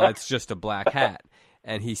says, well, it's just a black hat.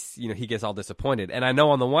 And he gets all disappointed. And I know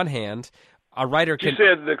on the one hand, a writer can... She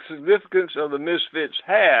said the significance of the Misfits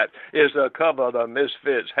hat is the cover of the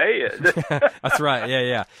Misfits head. That's right,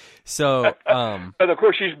 yeah. So... But of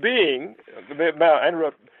course she's being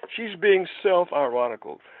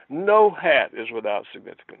self-ironical. No hat is without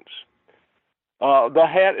significance. The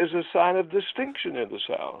hat is a sign of distinction in the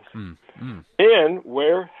South. Men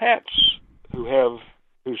wear hats who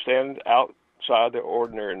stand outside the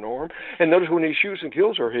ordinary norm. And notice when he shoots and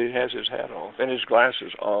kills her, he has his hat off and his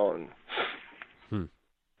glasses on.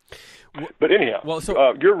 But anyhow,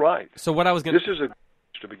 you're right. So what I was going this is a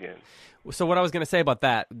to begin. So what I was going to say about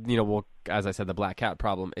that, as I said, the black hat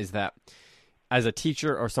problem is that as a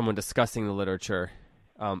teacher or someone discussing the literature,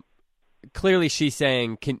 clearly she's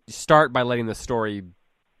saying, can start by letting the story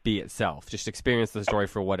be itself. Just experience the story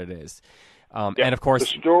for what it is. And of course...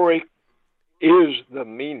 The story is the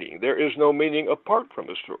meaning. There is no meaning apart from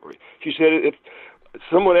the story. She said, if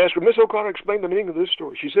someone asked her, Miss O'Connor, explain the meaning of this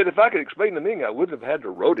story. She said, if I could explain the meaning, I wouldn't have had to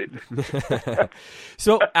wrote it.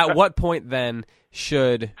 So at what point then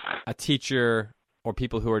should a teacher or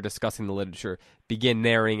people who are discussing the literature begin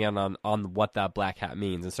narrowing in on what that black hat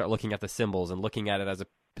means and start looking at the symbols and looking at it as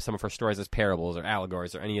some of her stories as parables or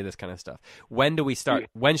allegories or any of this kind of stuff. When do we start?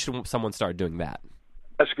 When should someone start doing that?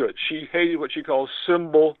 That's good. She hated what she calls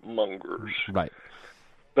symbol mongers. Right.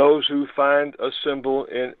 Those who find a symbol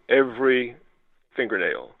in every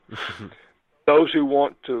fingernail. Those who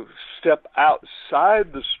want to step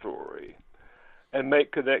outside the story and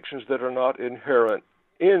make connections that are not inherent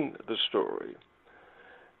in the story.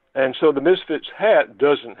 And so the Misfits hat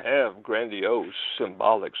doesn't have grandiose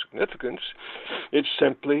symbolic significance. It's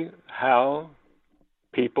simply how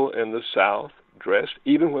people in the South dressed,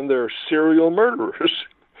 even when they're serial murderers.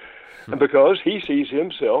 And because he sees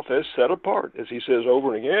himself as set apart, as he says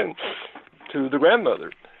over and again, to the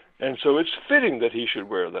grandmother. And so it's fitting that he should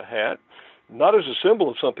wear the hat, not as a symbol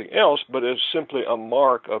of something else, but as simply a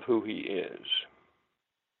mark of who he is.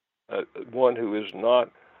 One who is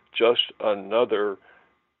not just another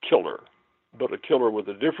killer, but a killer with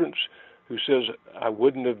a difference, who says, I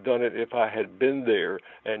wouldn't have done it if I had been there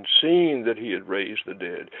and seen that he had raised the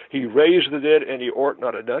dead. He raised the dead, and he ought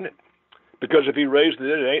not have done it. Because if he raised the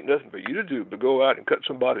dead, it ain't nothing for you to do but go out and cut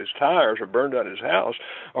somebody's tires or burn down his house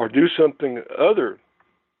or do something other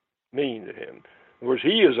mean to him. Whereas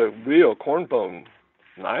he is a real cornbone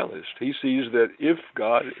nihilist. He sees that if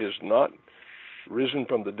God is not risen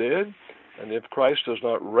from the dead, and if Christ does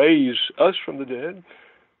not raise us from the dead,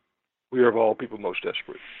 we are of all people most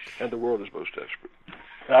desperate, and the world is most desperate.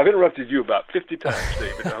 Now, I've interrupted you about 50 times,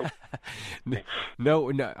 David.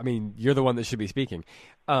 No, I mean, you're the one that should be speaking.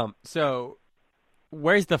 So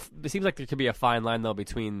where's it seems like there could be a fine line, though,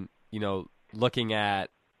 between, looking at,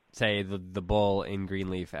 say, the bull in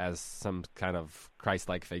Greenleaf as some kind of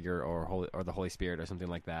Christ-like figure or the Holy Spirit or something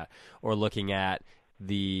like that, or looking at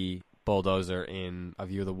the bulldozer in A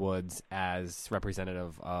View of the Woods as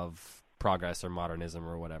representative of progress or modernism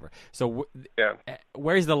or whatever. So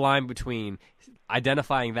where's the line between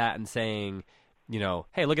identifying that and saying,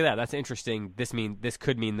 hey, look at that, that's interesting, this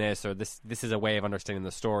could mean this, or this is a way of understanding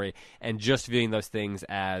the story, and just viewing those things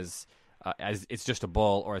as it's just a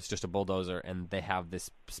bull or it's just a bulldozer and they have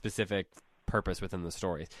this specific purpose within the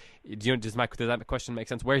story. Does that question make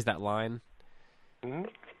sense? Where's that line? Mm-hmm.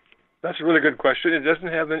 That's a really good question. It doesn't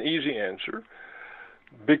have an easy answer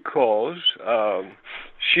because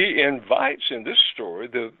she invites in this story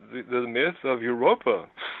the myth of Europa.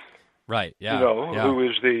 Right, yeah. Who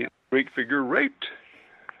is the Greek figure raped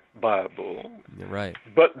by a bull. Right.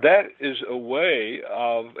 But that is a way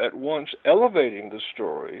of at once elevating the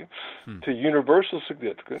story to universal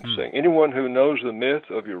significance, saying anyone who knows the myth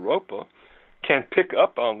of Europa can pick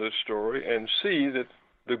up on this story and see that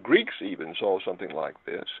the Greeks even saw something like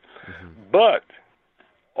this. Mm-hmm. But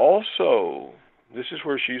also, this is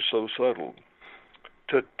where she's so subtle,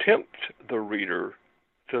 to tempt the reader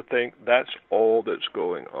to think that's all that's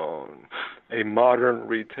going on, a modern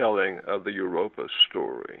retelling of the Europa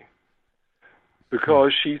story.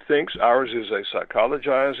 Because she thinks ours is a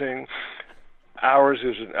psychologizing, ours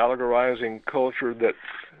is an allegorizing culture that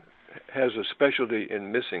has a specialty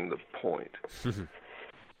in missing the point.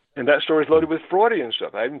 And that story is loaded with Freudian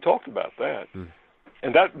stuff. I haven't talked about that.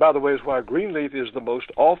 And that, by the way, is why Greenleaf is the most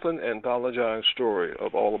often anthologized story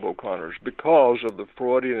of all of O'Connor's, because of the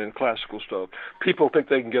Freudian and classical stuff. People think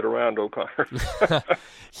they can get around O'Connor.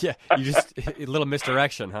 Yeah, you just a little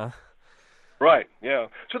misdirection, huh? Right. Yeah.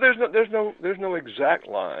 So there's no exact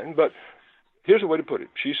line, but here's a way to put it.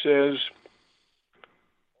 She says,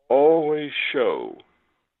 "Always show,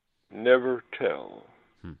 never tell.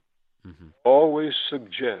 Mm-hmm. Always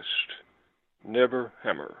suggest, never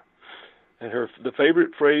hammer." And the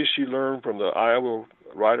favorite phrase she learned from the Iowa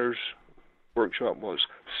Writers Workshop was,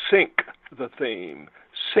 "Sink the theme,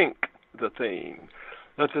 sink the theme.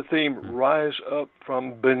 Let the theme rise up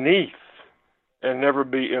from beneath and never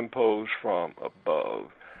be imposed from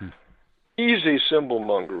above." Easy symbol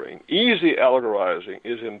mongering, easy allegorizing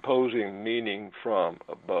is imposing meaning from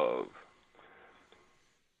above.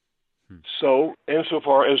 So,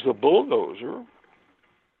 insofar as the bulldozer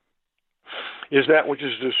is that which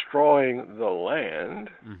is destroying the land,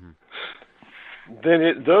 then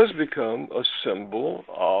it does become a symbol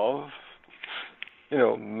of,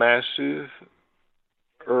 massive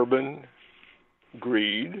urban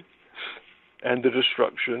greed and the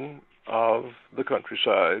destruction of the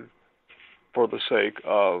countryside for the sake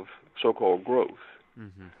of so-called growth.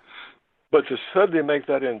 Mm-hmm. But to suddenly make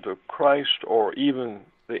that into Christ or even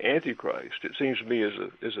the Antichrist, it seems to me is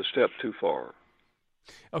a step too far.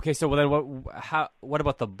 Okay, so then what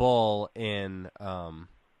about the bull in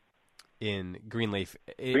Greenleaf?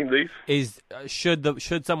 Greenleaf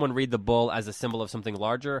should someone read the bull as a symbol of something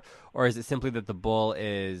larger, or is it simply that the bull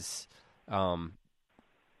is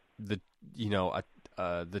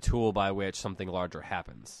the tool by which something larger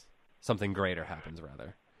happens, something greater happens,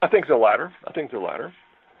 rather. I think the latter.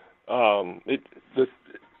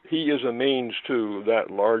 He is a means to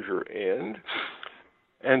that larger end,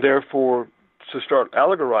 and therefore to start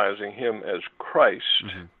allegorizing him as Christ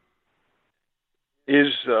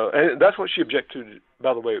is, and that's what she objected to,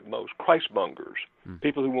 by the way, most, Christmongers,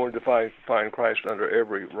 people who wanted to find Christ under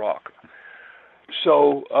every rock.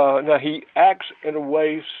 So now he acts in a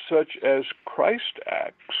way such as Christ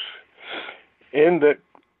acts, in that,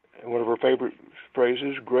 one of her favorite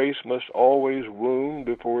phrases, grace must always wound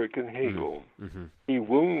before it can heal. He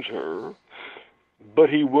wounds her, but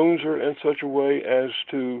he wounds her in such a way as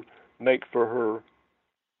to make for her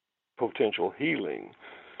potential healing.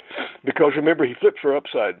 Because remember, he flips her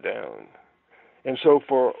upside down. And so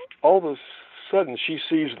for all of a sudden, she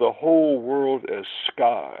sees the whole world as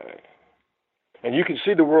sky. And you can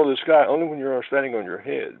see the world as sky only when you're standing on your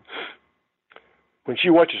head. When she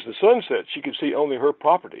watches the sunset, she can see only her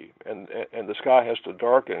property, and the sky has to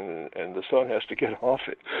darken, and the sun has to get off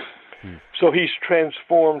it. So he's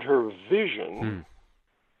transformed her vision,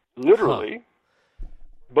 literally,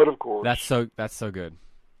 but of course... That's so good.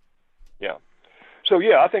 Yeah. So,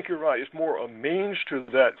 yeah, I think you're right. It's more a means to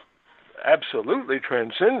that absolutely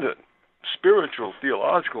transcendent, spiritual,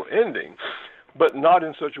 theological ending, but not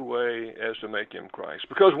in such a way as to make him Christ.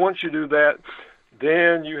 Because once you do that,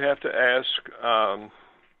 then you have to ask,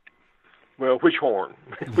 which horn?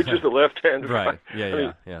 Which is the left hand? Right.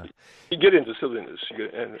 Yeah. You get into silliness,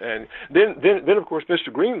 and then of course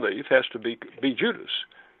Mr. Greenleaf has to be Judas,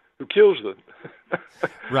 who kills the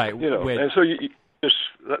right. And so you just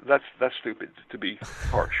that's stupid to be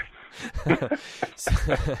harsh.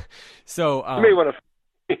 So you may want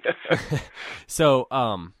to. So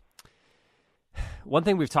one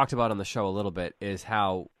thing we've talked about on the show a little bit is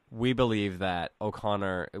how we believe that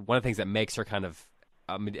O'Connor, one of the things that makes her kind of,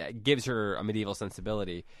 gives her a medieval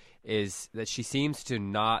sensibility, is that she seems to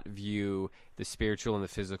not view the spiritual and the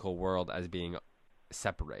physical world as being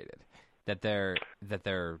separated. That they're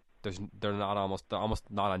almost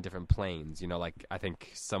not on different planes. Like I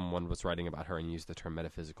think someone was writing about her and used the term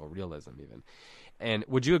metaphysical realism even. And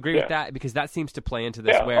would you agree with that? Because that seems to play into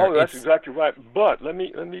this. Yeah, that's exactly right. But let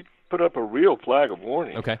me put up a real flag of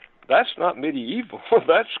warning. Okay. That's not medieval.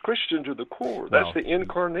 That's Christian to the core. That's the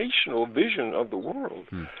incarnational vision of the world.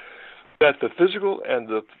 That the physical and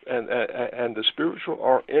the spiritual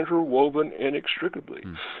are interwoven inextricably.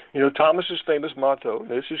 Thomas's famous motto.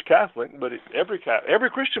 This is Catholic, but every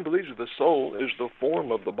Christian believes that the soul is the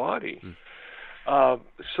form of the body.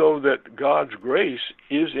 So that God's grace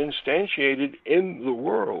is instantiated in the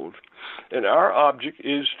world, and our object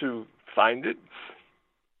is to find it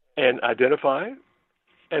and identify it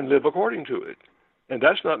and live according to it. And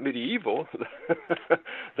that's not medieval.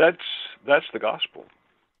 That's the gospel.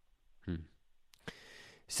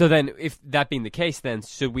 So then, if that being the case, then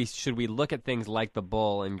should we look at things like the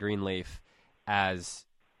bull and Greenleaf as,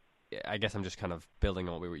 I guess I'm just kind of building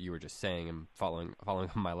on what you were just saying and following on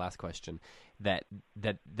my last question, that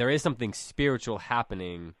there is something spiritual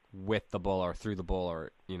happening with the bull or through the bull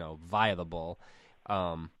or via the bull,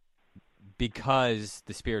 because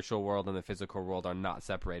the spiritual world and the physical world are not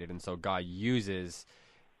separated, and so God uses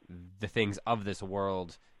the things of this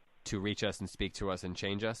world to reach us and speak to us and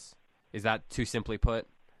change us. Is that too simply put?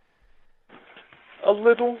 A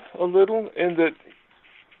little, in that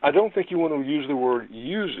I don't think you want to use the word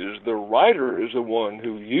uses. The writer is the one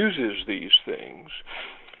who uses these things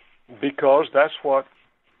because that's what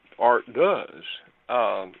art does.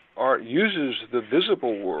 Art uses the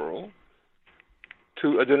visible world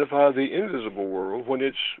to identify the invisible world when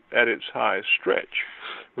it's at its highest stretch,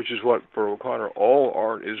 which is what, for O'Connor, all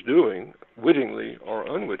art is doing, wittingly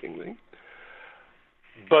or unwittingly.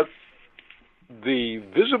 But the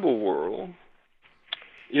visible world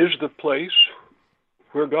is the place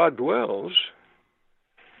where God dwells,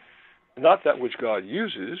 not that which God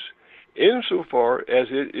uses, insofar as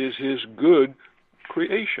it is his good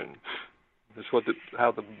creation. That's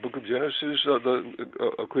how the book of Genesis,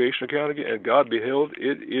 the creation account again, and God beheld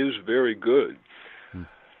it is very good.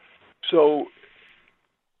 So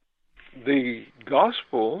the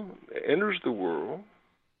gospel enters the world,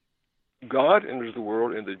 God enters the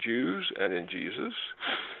world in the Jews and in Jesus,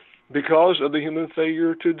 because of the human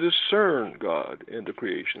failure to discern God in the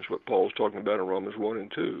creation. It's what Paul's talking about in Romans 1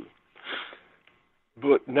 and 2.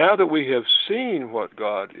 But now that we have seen what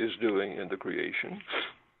God is doing in the creation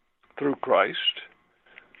through Christ,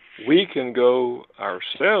 we can go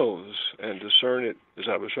ourselves and discern it, as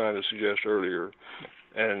I was trying to suggest earlier,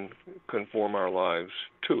 and conform our lives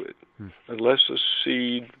to it. Unless a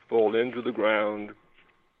seed fall into the ground,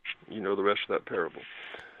 You know the rest of that parable.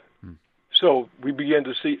 So we begin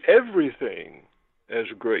to see everything as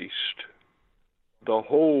graced. The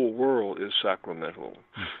whole world is sacramental.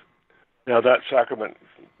 Now that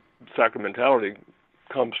sacramentality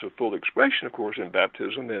comes to full expression, of course, in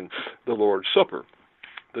baptism and the Lord's Supper,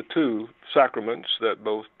 the two sacraments that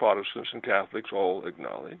both Protestants and Catholics all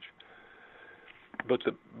acknowledge. But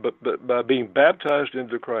by being baptized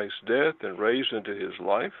into Christ's death and raised into his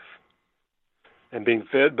life, and being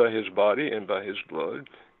fed by his body and by his blood,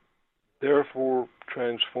 therefore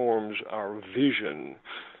transforms our vision.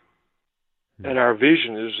 And our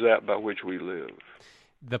vision is that by which we live.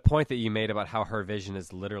 The point that you made about how her vision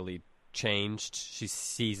is literally changed, she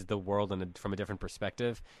sees the world from a different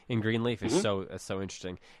perspective in Greenleaf is so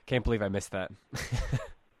interesting. Can't believe I missed that.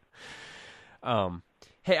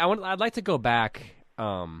 Hey, I'd like to go back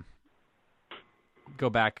to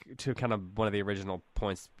kind of one of the original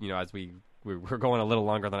points, as we're going a little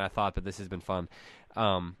longer than I thought, but this has been fun.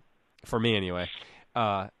 For me anyway.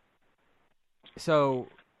 So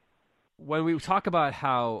when we talk about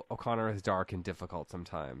how O'Connor is dark and difficult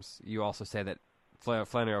sometimes, you also say that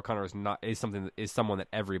Flannery O'Connor is someone that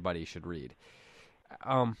everybody should read.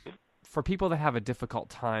 For people that have a difficult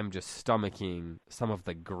time just stomaching some of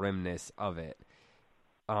the grimness of it,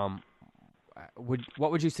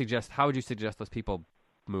 what would you suggest? How would you suggest those people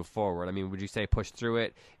move forward? I mean, would you say push through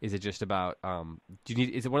it? Is it just about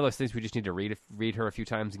is it one of those things we just need to read her a few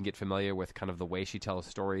times and get familiar with kind of the way she tells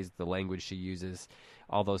stories, the language she uses,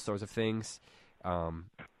 all those sorts of things,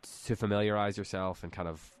 to familiarize yourself and kind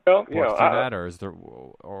of work through that? Or is there?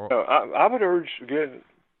 I would urge again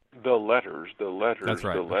the letters. That's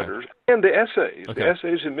right. The letters and the essays. Okay. The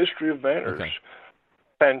essays in Mystery of Manners. Okay.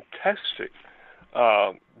 Fantastic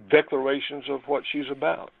declarations of what she's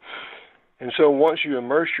about. And so once you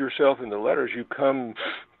immerse yourself in the letters, you come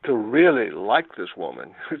to really like this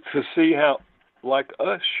woman, to see how like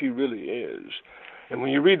us she really is. And when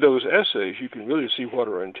you read those essays, you can really see what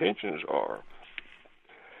her intentions are.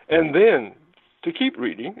 And then to keep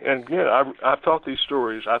reading, and again, I've taught these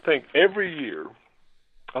stories, I think, every year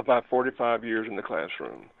of my 45 years in the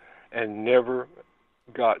classroom, and never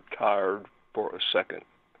got tired for a second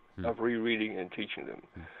of rereading and teaching them.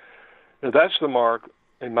 Now that's the mark,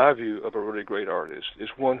 in my view, of a really great artist, is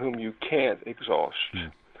one whom you can't exhaust.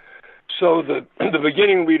 So the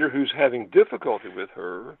beginning reader who's having difficulty with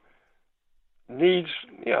her needs,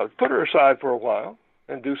 put her aside for a while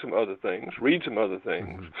and do some other things, read some other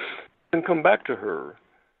things, and come back to her.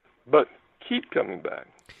 But keep coming back.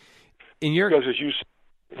 Because as you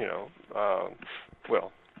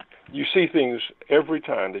see things every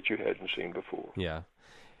time that you hadn't seen before. Yeah.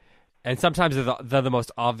 And sometimes they're the most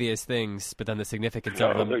obvious things, but then the significance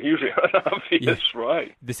of them... they're usually unobvious,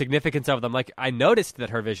 right. The significance of them, like, I noticed that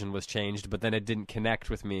her vision was changed, but then it didn't connect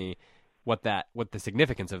with me what the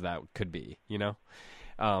significance of that could be,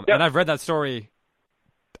 And I've read that story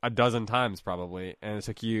a dozen times, probably, and it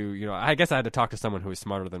took you, I guess I had to talk to someone who was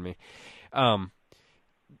smarter than me. It's not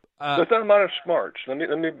a matter of smarts. Let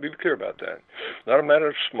me be clear about that. Not a matter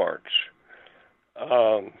of smarts.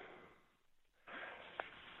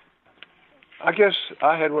 I guess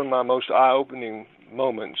I had one of my most eye-opening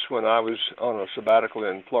moments when I was on a sabbatical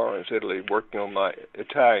in Florence, Italy, working on my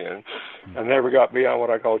Italian. I never got beyond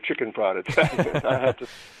what I call chicken fried Italian. I had to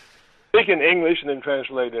speak in English and then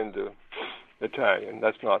translate into Italian.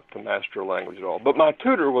 That's not the master language at all. But my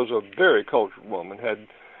tutor was a very cultured woman, had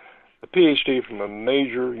a PhD from a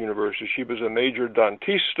major university. She was a major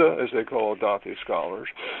Dantista, as they call Dante scholars.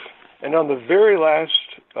 And on the very last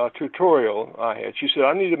tutorial I had, she said,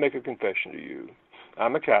 I need to make a confession to you.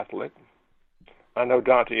 I'm a Catholic. I know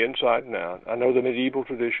Dante inside and out. I know the medieval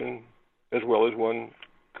tradition as well as one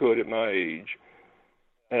could at my age.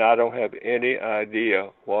 And I don't have any idea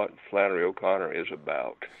what Flannery O'Connor is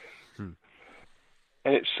about.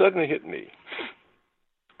 And it suddenly hit me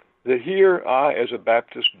that here I, as a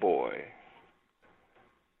Baptist boy,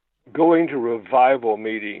 going to revival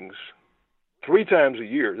meetings 3 times a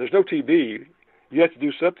year. There's no TV. You have to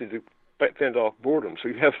do something to fend off boredom. So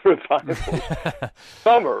you have revivals,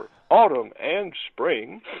 summer, autumn, and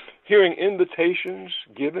spring, hearing invitations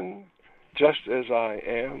given, just as I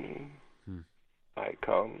am, I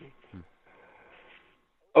come,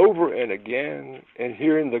 over and again, and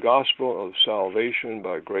hearing the gospel of salvation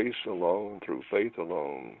by grace alone, through faith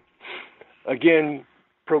alone, again,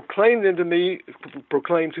 proclaimed to me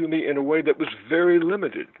in a way that was very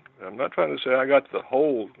limited. I'm not trying to say I got the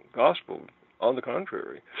whole gospel. On the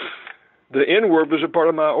contrary, the N-word was a part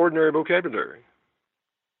of my ordinary vocabulary.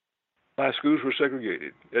 My schools were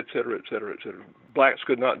segregated, et cetera, et cetera, et cetera. Blacks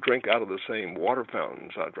could not drink out of the same water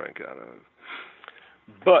fountains I drank out of.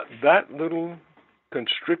 But that little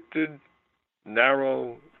constricted,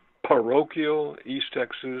 narrow, parochial East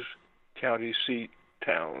Texas county seat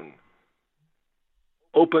town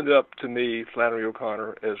opened up to me Flannery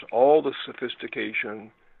O'Connor as all the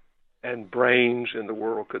sophistication and brains in the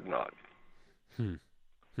world could not.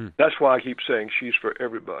 That's why I keep saying she's for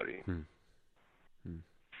everybody.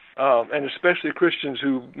 And especially Christians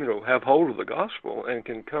who, have hold of the gospel and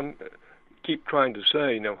can keep trying to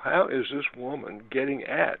say, how is this woman getting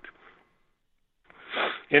at,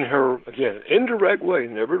 in her, again, indirect way,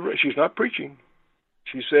 she's not preaching.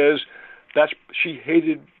 She says she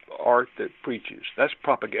hated art that preaches. That's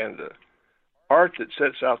propaganda. Art that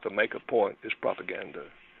sets out to make a point is propaganda.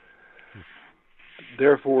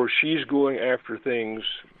 Therefore, she's going after things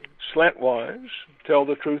slantwise. Tell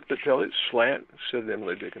the truth, but tell it slant, said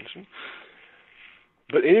Emily Dickinson.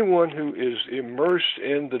 But anyone who is immersed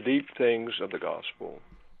in the deep things of the gospel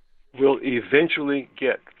will eventually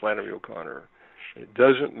get Flannery O'Connor. It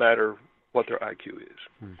doesn't matter what their IQ is.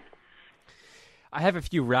 I have a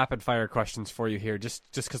few rapid-fire questions for you here, just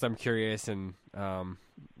because I'm curious and,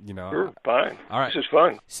 Sure, fine. All right. This is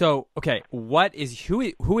fun. So, okay,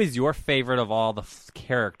 who is your favorite of all the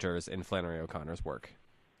characters in Flannery O'Connor's work?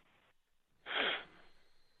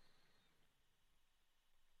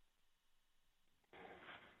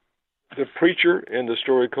 The preacher in the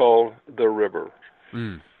story called The River.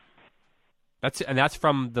 That's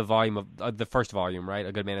from the volume of the first volume, right?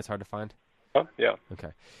 A Good Man Is Hard to Find. Yeah.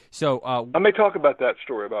 Okay. So I may talk about that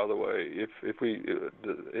story, by the way, if we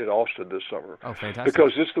in Austin this summer. Oh, fantastic!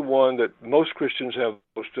 Because it's the one that most Christians have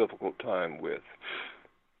the most difficult time with.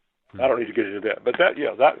 I don't need to get into that, but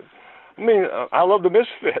I love the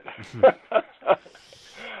misfit.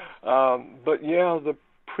 But yeah, the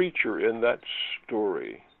preacher in that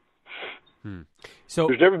story. So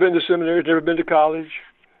who's never been to seminary, never been to college.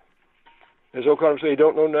 As O'Connor say, he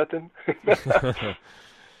don't know nothing.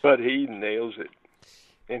 But he nails it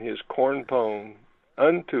in his corn-pone,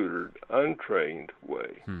 untutored, untrained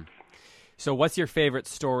way. So what's your favorite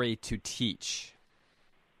story to teach?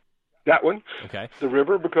 That one. Okay. The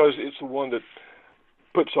River, because it's the one that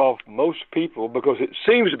puts off most people because it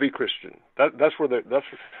seems to be Christian. That's where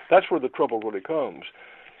the trouble really comes.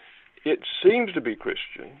 It seems to be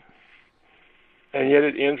Christian, and yet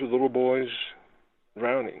it ends with little boys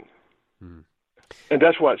drowning. And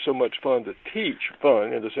that's why it's so much fun to teach,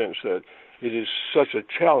 fun in the sense that it is such a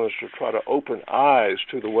challenge to try to open eyes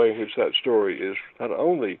to the way in which that story is not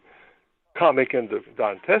only comic in the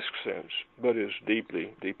Dantesque sense, but is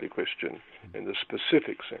deeply, deeply Christian in the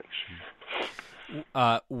specific sense.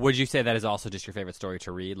 Would you say that is also just your favorite story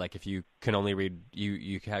to read? Like, if you can only read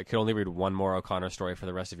could only read one more O'Connor story for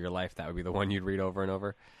the rest of your life, that would be the one you'd read over and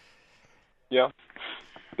over? Yeah.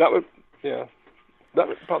 That would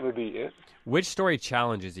probably be it. Which story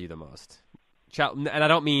challenges you the most? And I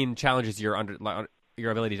don't mean challenges your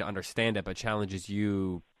ability to understand it, but challenges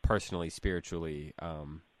you personally, spiritually,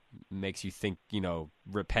 makes you think,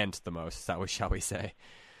 repent the most, shall we say.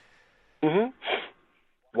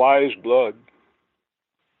 Wise Blood,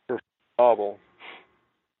 her novel,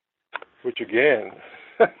 which again,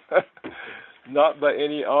 not by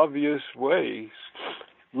any obvious ways,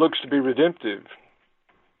 looks to be redemptive.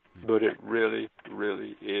 But it really,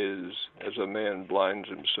 really is, as a man blinds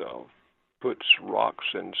himself, puts rocks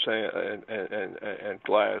and sand and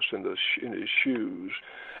glass in his shoes,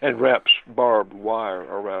 and wraps barbed wire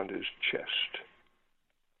around his chest.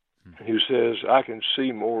 And he says, I can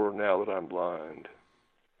see more now that I'm blind.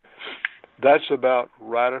 That's about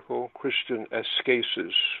radical Christian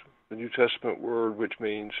ascesis, the New Testament word which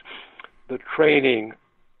means the training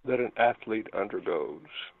that an athlete undergoes.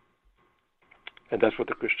 And that's what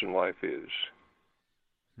the Christian life is.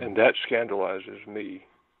 And that scandalizes me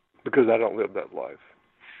because I don't live that life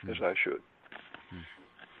as I should.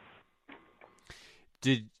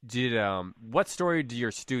 What story do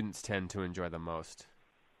your students tend to enjoy the most?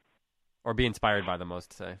 Or be inspired by the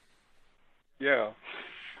most, say? Yeah.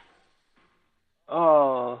 They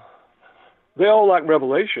all like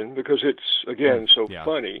Revelation because it's, again, so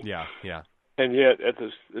funny. Yeah. And yet, at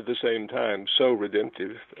the same time, so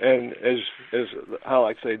redemptive. And as I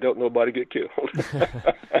like to say, don't nobody get killed.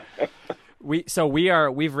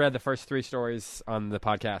 We've read the first 3 stories on the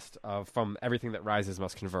podcast from Everything That Rises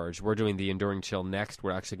Must Converge. We're doing the Enduring Chill next.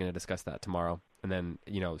 We're actually going to discuss that tomorrow, and then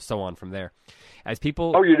so on from there. As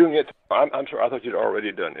people, you're doing it? I'm sorry. I thought you'd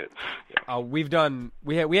already done it.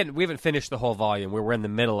 We haven't finished the whole volume. We're in the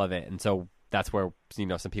middle of it, and so that's where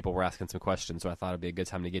some people were asking some questions. So I thought it'd be a good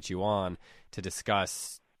time to get you on to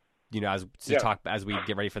discuss. Talk as we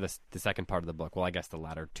get ready for the second part of the book. Well, I guess the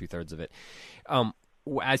latter 2/3 of it.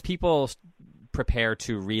 As people prepare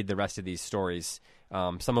to read the rest of these stories,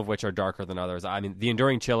 some of which are darker than others. I mean, The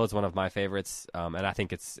Enduring Chill is one of my favorites, and I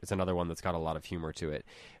think it's another one that's got a lot of humor to it.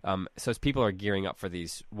 So as people are gearing up for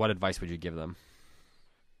these, what advice would you give them?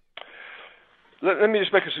 Let me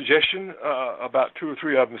just make a suggestion about 2 or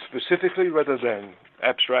 3 of them specifically rather than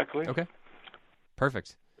abstractly. Okay.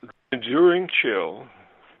 Perfect. Enduring Chill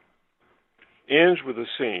ends with a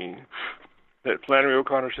scene that Flannery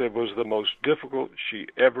O'Connor said was the most difficult she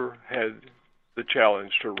ever had the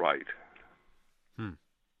challenge to write.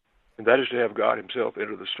 And that is to have God himself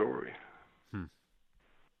enter the story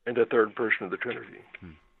in the third person of the Trinity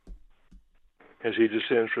as he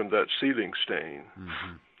descends from that ceiling stain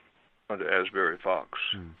onto Asbury Fox.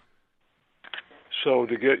 So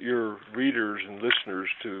to get your readers and listeners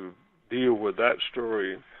to deal with that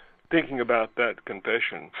story, thinking about that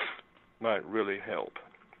confession might really help.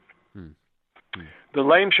 The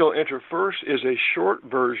Lame Shall Enter First is a short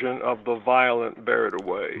version of The Violent Bear It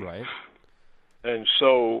Away. Right. And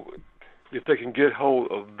so if they can get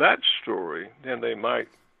hold of that story, then they might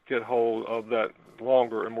get hold of that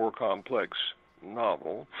longer and more complex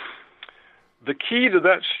novel. The key to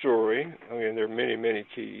that story, I mean, there are many, many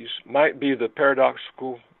keys, might be the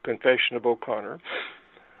paradoxical confession of O'Connor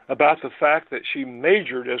about the fact that she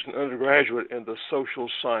majored as an undergraduate in the social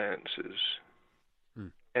sciences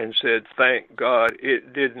and said, thank God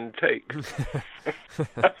it didn't take.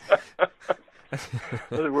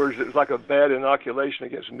 In other words, it was like a bad inoculation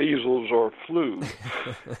against measles or flu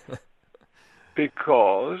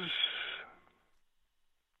because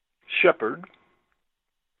Shepard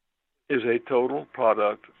is a total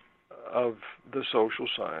product of the social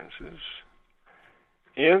sciences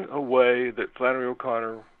in a way that Flannery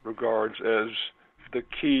O'Connor regards as the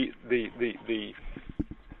key, the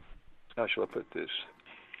how shall I put this,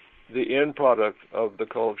 the end product of the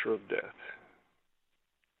culture of death.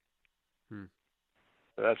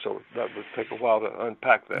 That would take a while to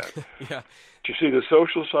unpack that. Yeah. You see, the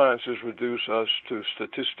social sciences reduce us to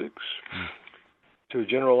statistics, to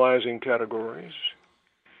generalizing categories,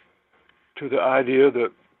 to the idea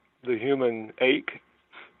that the human ache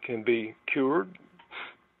can be cured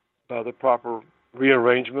by the proper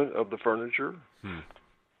rearrangement of the furniture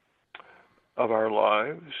of our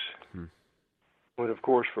lives. When, of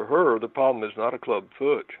course, for her, the problem is not a club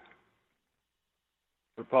foot.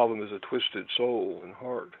 The problem is a twisted soul and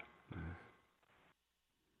heart.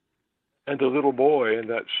 And the little boy in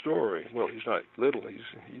that story, well, he's not little,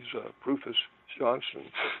 he's Rufus Johnson.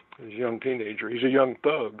 He's a young teenager. He's a young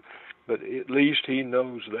thug, but at least he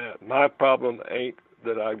knows that. My problem ain't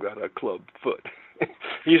that I've got a club foot.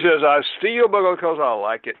 He says, I steal because I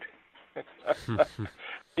like it.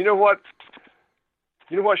 You know what?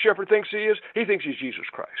 You know what Shepard thinks he is? He thinks he's Jesus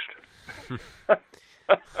Christ.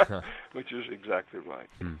 Which is exactly right.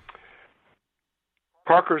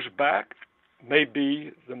 Parker's Back may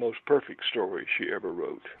be the most perfect story she ever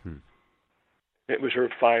wrote. It was her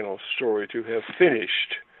final story to have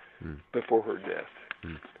finished before her death.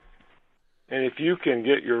 And if you can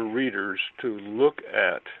get your readers to look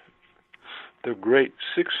at the great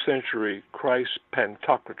 6th century Christ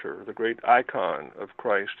Pantocrator, the great icon of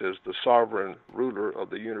Christ as the sovereign ruler of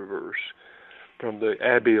the universe from the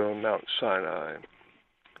Abbey on Mount Sinai,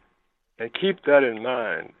 and keep that in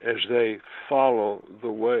mind as they follow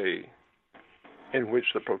the way in which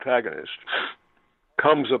the protagonist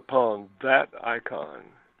comes upon that icon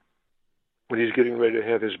when he's getting ready to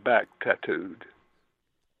have his back tattooed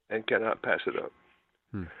and cannot pass it up.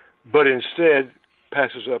 But instead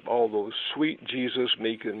passes up all those sweet Jesus,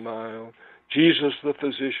 meek and mild, Jesus the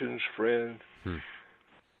physician's friend.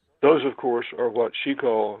 Those, of course, are what she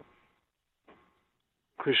called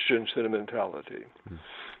Christian sentimentality.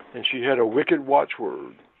 And she had a wicked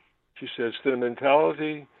watchword. She says,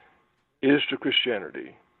 sentimentality is to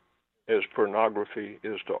Christianity as pornography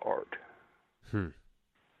is to art.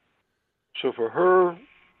 So for her,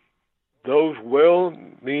 those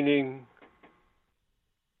well-meaning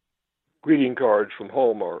greeting cards from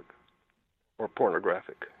Hallmark are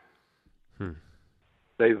pornographic.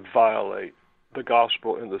 They violate the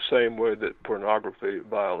gospel in the same way that pornography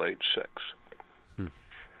violates sex.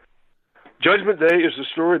 Judgment Day is the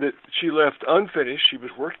story that she left unfinished. She was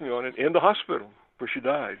working on it in the hospital where she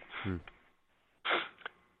died.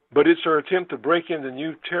 But it's her attempt to break into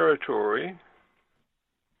new territory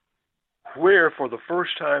where, for the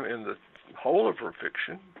first time in the whole of her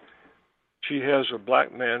fiction, she has a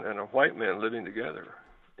black man and a white man living together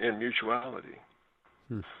in mutuality.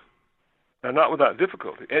 Now, not without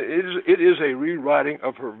difficulty. It is a rewriting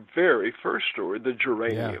of her very first story, The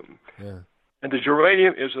Geranium. Yeah. And The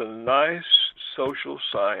Geranium is a nice social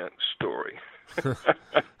science story.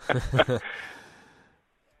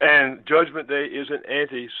 And Judgment Day is an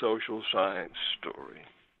anti-social science story.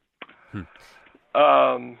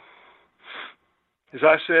 As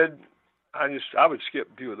I said, I would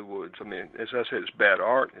skip View of the Woods. I mean, as I said, it's bad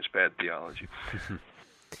art, it's bad theology.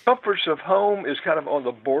 Comforts of Home is kind of on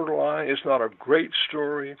the borderline. It's not a great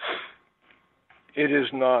story. It is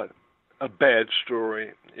not a bad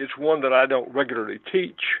story. It's one that I don't regularly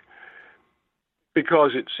teach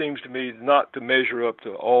because it seems to me not to measure up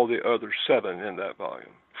to all the other 7 in that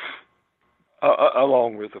volume,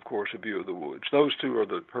 along with, of course, A View of the Woods. Those two are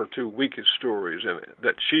her 2 weakest stories in it,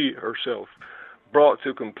 that she herself brought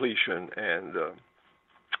to completion and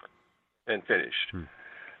finished.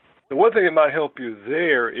 The one thing that might help you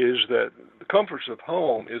there is that The Comforts of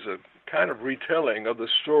Home is a kind of retelling of the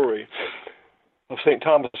story of St.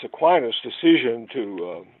 Thomas Aquinas' decision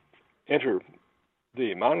to enter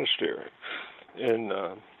the monastery in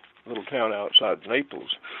a little town outside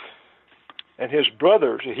Naples. And his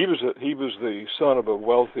brothers, he was the son of a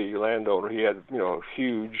wealthy landowner. He had,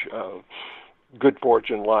 huge good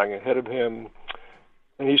fortune lying ahead of him,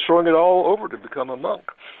 and he's throwing it all over to become a monk.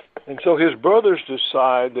 And so his brothers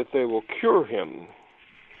decide that they will cure him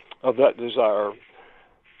of that desire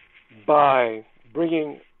by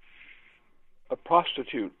bringing a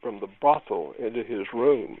prostitute from the brothel into his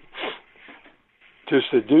room to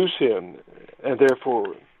seduce him and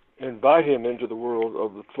therefore invite him into the world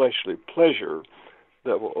of the fleshly pleasure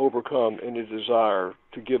that will overcome any desire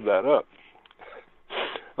to give that up.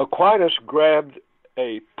 Aquinas grabbed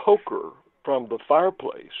a poker from the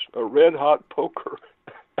fireplace, a red-hot poker,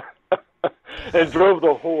 and drove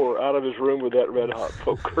the whore out of his room with that red-hot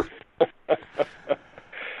poker.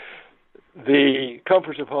 The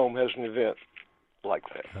Comforts of Home has an event like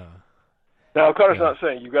that. Now, Aquinas not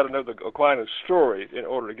saying you've got to know the Aquinas story in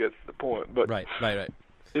order to get the point, but right.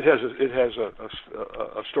 It has a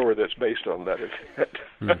story that's based on that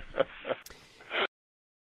event.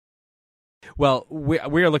 Well, we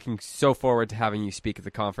are looking so forward to having you speak at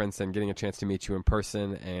the conference and getting a chance to meet you in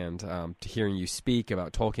person and to hearing you speak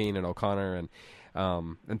about Tolkien and O'Connor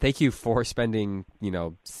and thank you for spending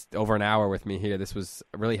over an hour with me here. This was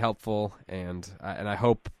really helpful and I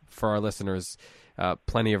hope for our listeners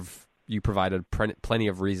you provided plenty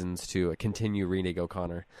of reasons to continue reading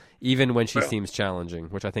O'Connor, even when she seems challenging,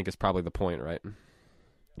 which I think is probably the point, right?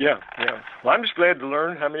 Yeah. Well, I'm just glad to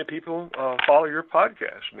learn how many people follow your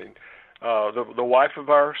podcast. I mean, the wife of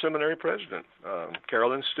our seminary president,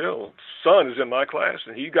 Carolyn Still's son, is in my class,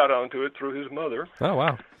 and he got onto it through his mother. Oh,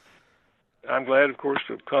 wow. I'm glad, of course,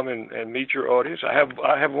 to come and meet your audience. I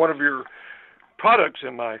have one of your products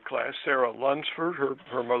in my class, Sarah Lunsford.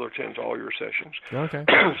 Her mother attends all your sessions. Okay.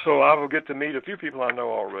 So I will get to meet a few people I know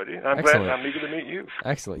already. I'm Excellent. glad I'm eager to meet you.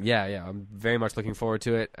 Excellent. Yeah. I'm very much looking forward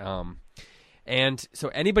to it. And so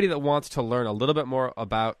anybody that wants to learn a little bit more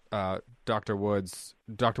about Dr. Wood's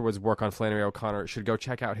work on Flannery O'Connor should go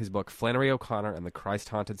check out his book, Flannery O'Connor and the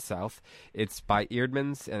Christ-Haunted South. It's by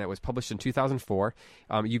Eerdmans, and it was published in 2004.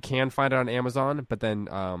 You can find it on Amazon, but then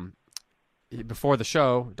before the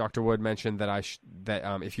show, Dr. Wood mentioned that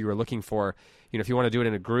if you were looking for, if you want to do it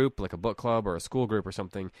in a group, like a book club or a school group or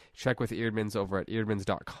something, check with Eerdmans over at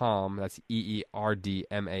eerdmans.com. That's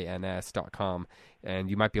EERDMANS.com, and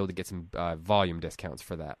you might be able to get some volume discounts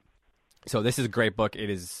for that. So this is a great book. It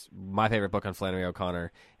is my favorite book on Flannery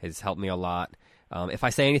O'Connor. It has helped me a lot. If I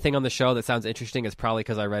say anything on the show that sounds interesting, it's probably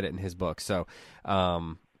because I read it in his book. So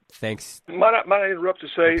thanks. Might I interrupt to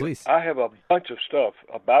say, please. I have a bunch of stuff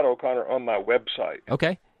about O'Connor on my website.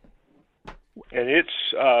 Okay. And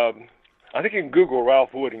it's, I think you can Google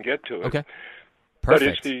Ralph Wood and get to it. Okay. Perfect. But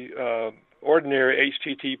it's the ordinary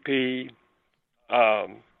HTTP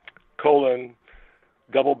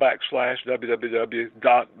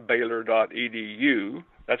 //www.baylor.edu.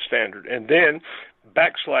 That's standard. And then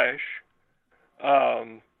 /Ralph,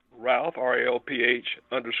 RALPH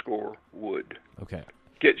 _Wood. Okay.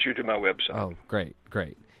 Gets you to my website. Oh, great.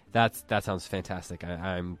 That sounds fantastic.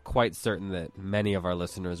 I'm quite certain that many of our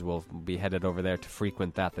listeners will be headed over there to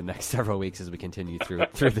frequent that the next several weeks as we continue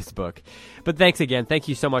through this book. But thanks again. Thank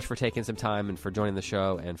you so much for taking some time and for joining the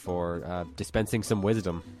show and for dispensing some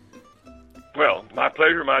wisdom. Well, my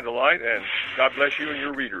pleasure, my delight, and God bless you and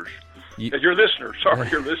your readers. Your listeners. Sorry,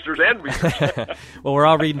 your listeners and readers. Well, we're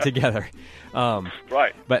all reading together.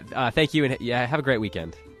 Right. But thank you, and have a great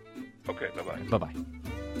weekend. Okay, bye-bye. Bye-bye.